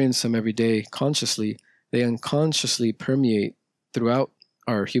experience them every day consciously, they unconsciously permeate throughout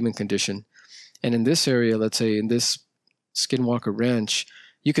our human condition. And in this area, let's say in this Skinwalker Ranch,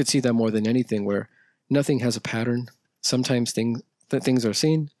 you could see that more than anything, where nothing has a pattern. Sometimes things are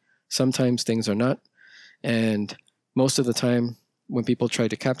seen, sometimes things are not. And most of the time, when people try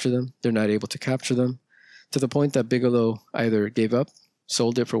to capture them, they're not able to capture them, to the point that Bigelow either gave up,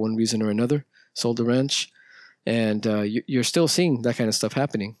 sold it for one reason or another, sold the ranch. And you're still seeing that kind of stuff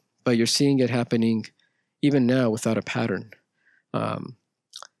happening, but you're seeing it happening even now without a pattern.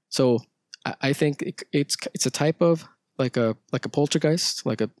 So I think it's a type of like a poltergeist,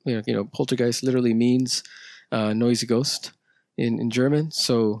 poltergeist literally means noisy ghost in German.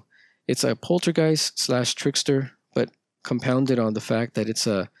 So it's a poltergeist / trickster, but compounded on the fact that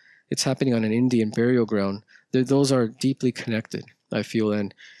it's happening on an Indian burial ground. Those are deeply connected, I feel.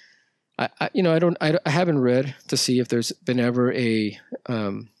 And I haven't read to see if there's been ever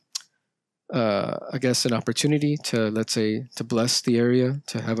I guess an opportunity to, let's say, to bless the area,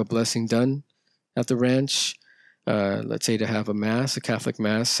 to have a blessing done at the ranch, let's say to have a Catholic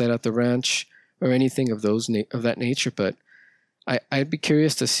mass said at the ranch, or anything of that nature. But I'd be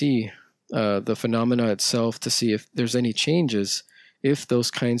curious to see the phenomena itself, to see if there's any changes if those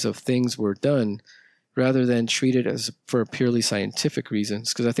kinds of things were done, rather than treated as for purely scientific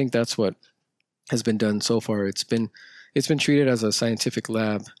reasons, because I think that's what has been done so far. It's been treated as a scientific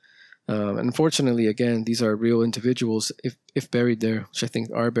lab. Unfortunately, again, these are real individuals, if buried there, which I think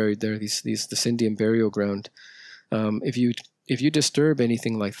are buried there. This Indian burial ground. If you disturb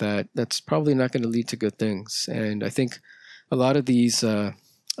anything like that, that's probably not going to lead to good things. And I think a lot of these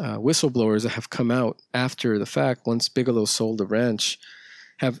whistleblowers that have come out after the fact, once Bigelow sold the ranch,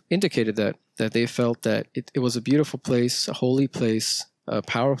 have indicated that they felt that it was a beautiful place, a holy place, a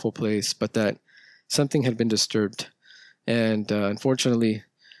powerful place, but that something had been disturbed. And unfortunately,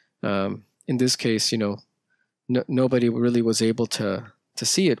 in this case, nobody really was able to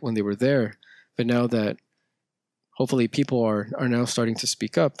see it when they were there. But now that hopefully people are now starting to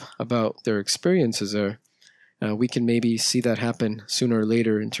speak up about their experiences there, we can maybe see that happen sooner or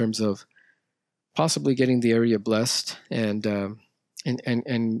later in terms of possibly getting the area blessed and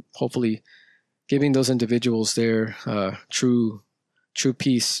hopefully giving those individuals their true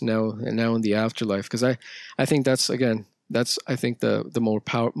peace now in the afterlife. Because I think that's I think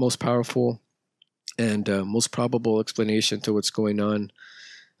the most powerful and most probable explanation to what's going on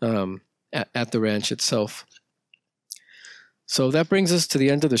at the ranch itself. So that brings us to the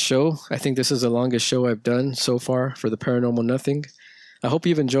end of the show. I think this is the longest show I've done so far for the Paranormal Nothing. I hope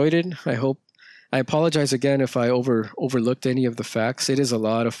you've enjoyed it. I apologize again if I overlooked any of the facts. It is a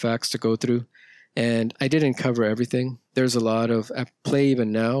lot of facts to go through, and I didn't cover everything. There's a lot of at play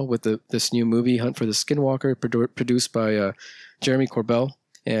even now with this new movie, Hunt for the Skinwalker, produced by Jeremy Corbell,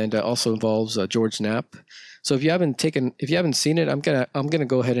 and also involves George Knapp. So if you haven't seen it, I'm gonna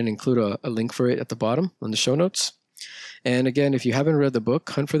go ahead and include a link for it at the bottom on the show notes. And again, if you haven't read the book,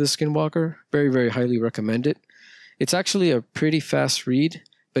 Hunt for the Skinwalker, very, very highly recommend it. It's actually a pretty fast read,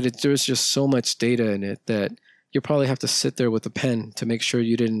 but there's just so much data in it that you'll probably have to sit there with a pen to make sure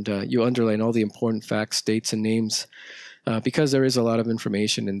you underline all the important facts, dates, and names, because there is a lot of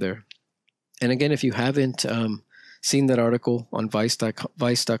information in there. And again, if you haven't seen that article on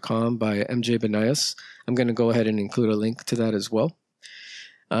Vice.com by MJ Banias. I'm going to go ahead and include a link to that as well.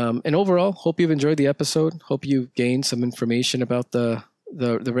 And overall, hope you've enjoyed the episode. Hope you've gained some information about the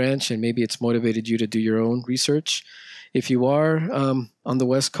ranch, and maybe it's motivated you to do your own research. If you are on the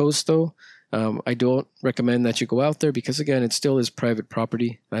West Coast, though, I don't recommend that you go out there because, again, it still is private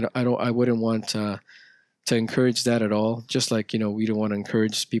property. I wouldn't want to encourage that at all. Just like, we don't want to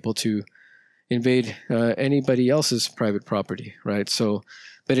encourage people to invade anybody else's private property, right? So,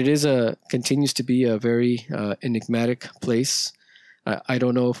 but it continues to be a very enigmatic place. I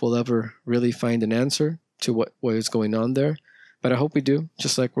don't know if we'll ever really find an answer to what is going on there, but I hope we do.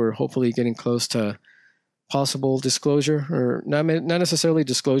 Just like we're hopefully getting close to possible disclosure, or not necessarily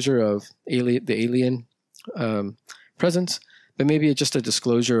disclosure of the alien presence, but maybe just a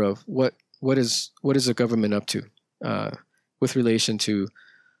disclosure of what is the government up to with relation to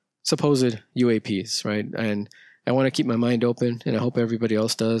supposed UAPs, right? And I want to keep my mind open, and I hope everybody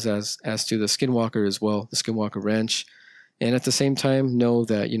else does, as to the Skinwalker as well, the Skinwalker Ranch. And at the same time, know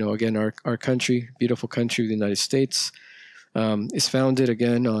that, again, our country, beautiful country, the United States, is founded,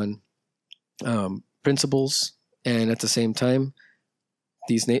 again, on principles. And at the same time,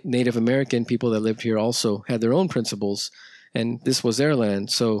 these Native American people that lived here also had their own principles, and this was their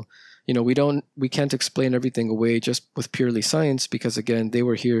land. So, we can't explain everything away just with purely science, because, again, they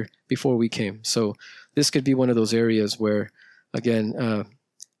were here before we came. So this could be one of those areas where, again,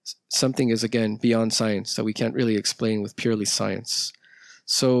 something is, again, beyond science that we can't really explain with purely science.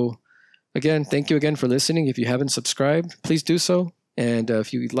 So, again, thank you again for listening. If you haven't subscribed, please do so. And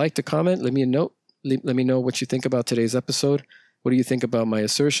if you'd like to comment, let me know. Let me know what you think about today's episode. What do you think about my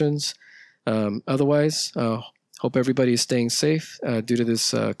assertions? Otherwise, hope everybody is staying safe due to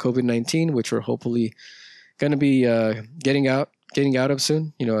this COVID-19, which we're hopefully going to be getting out of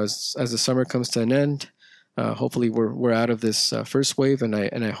soon. As the summer comes to an end. Hopefully we're out of this first wave, and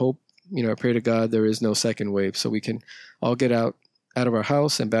I hope, I pray to God there is no second wave, so we can all get out of our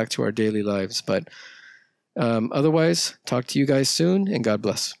house and back to our daily lives. But otherwise, talk to you guys soon, and God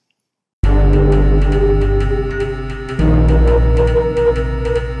bless.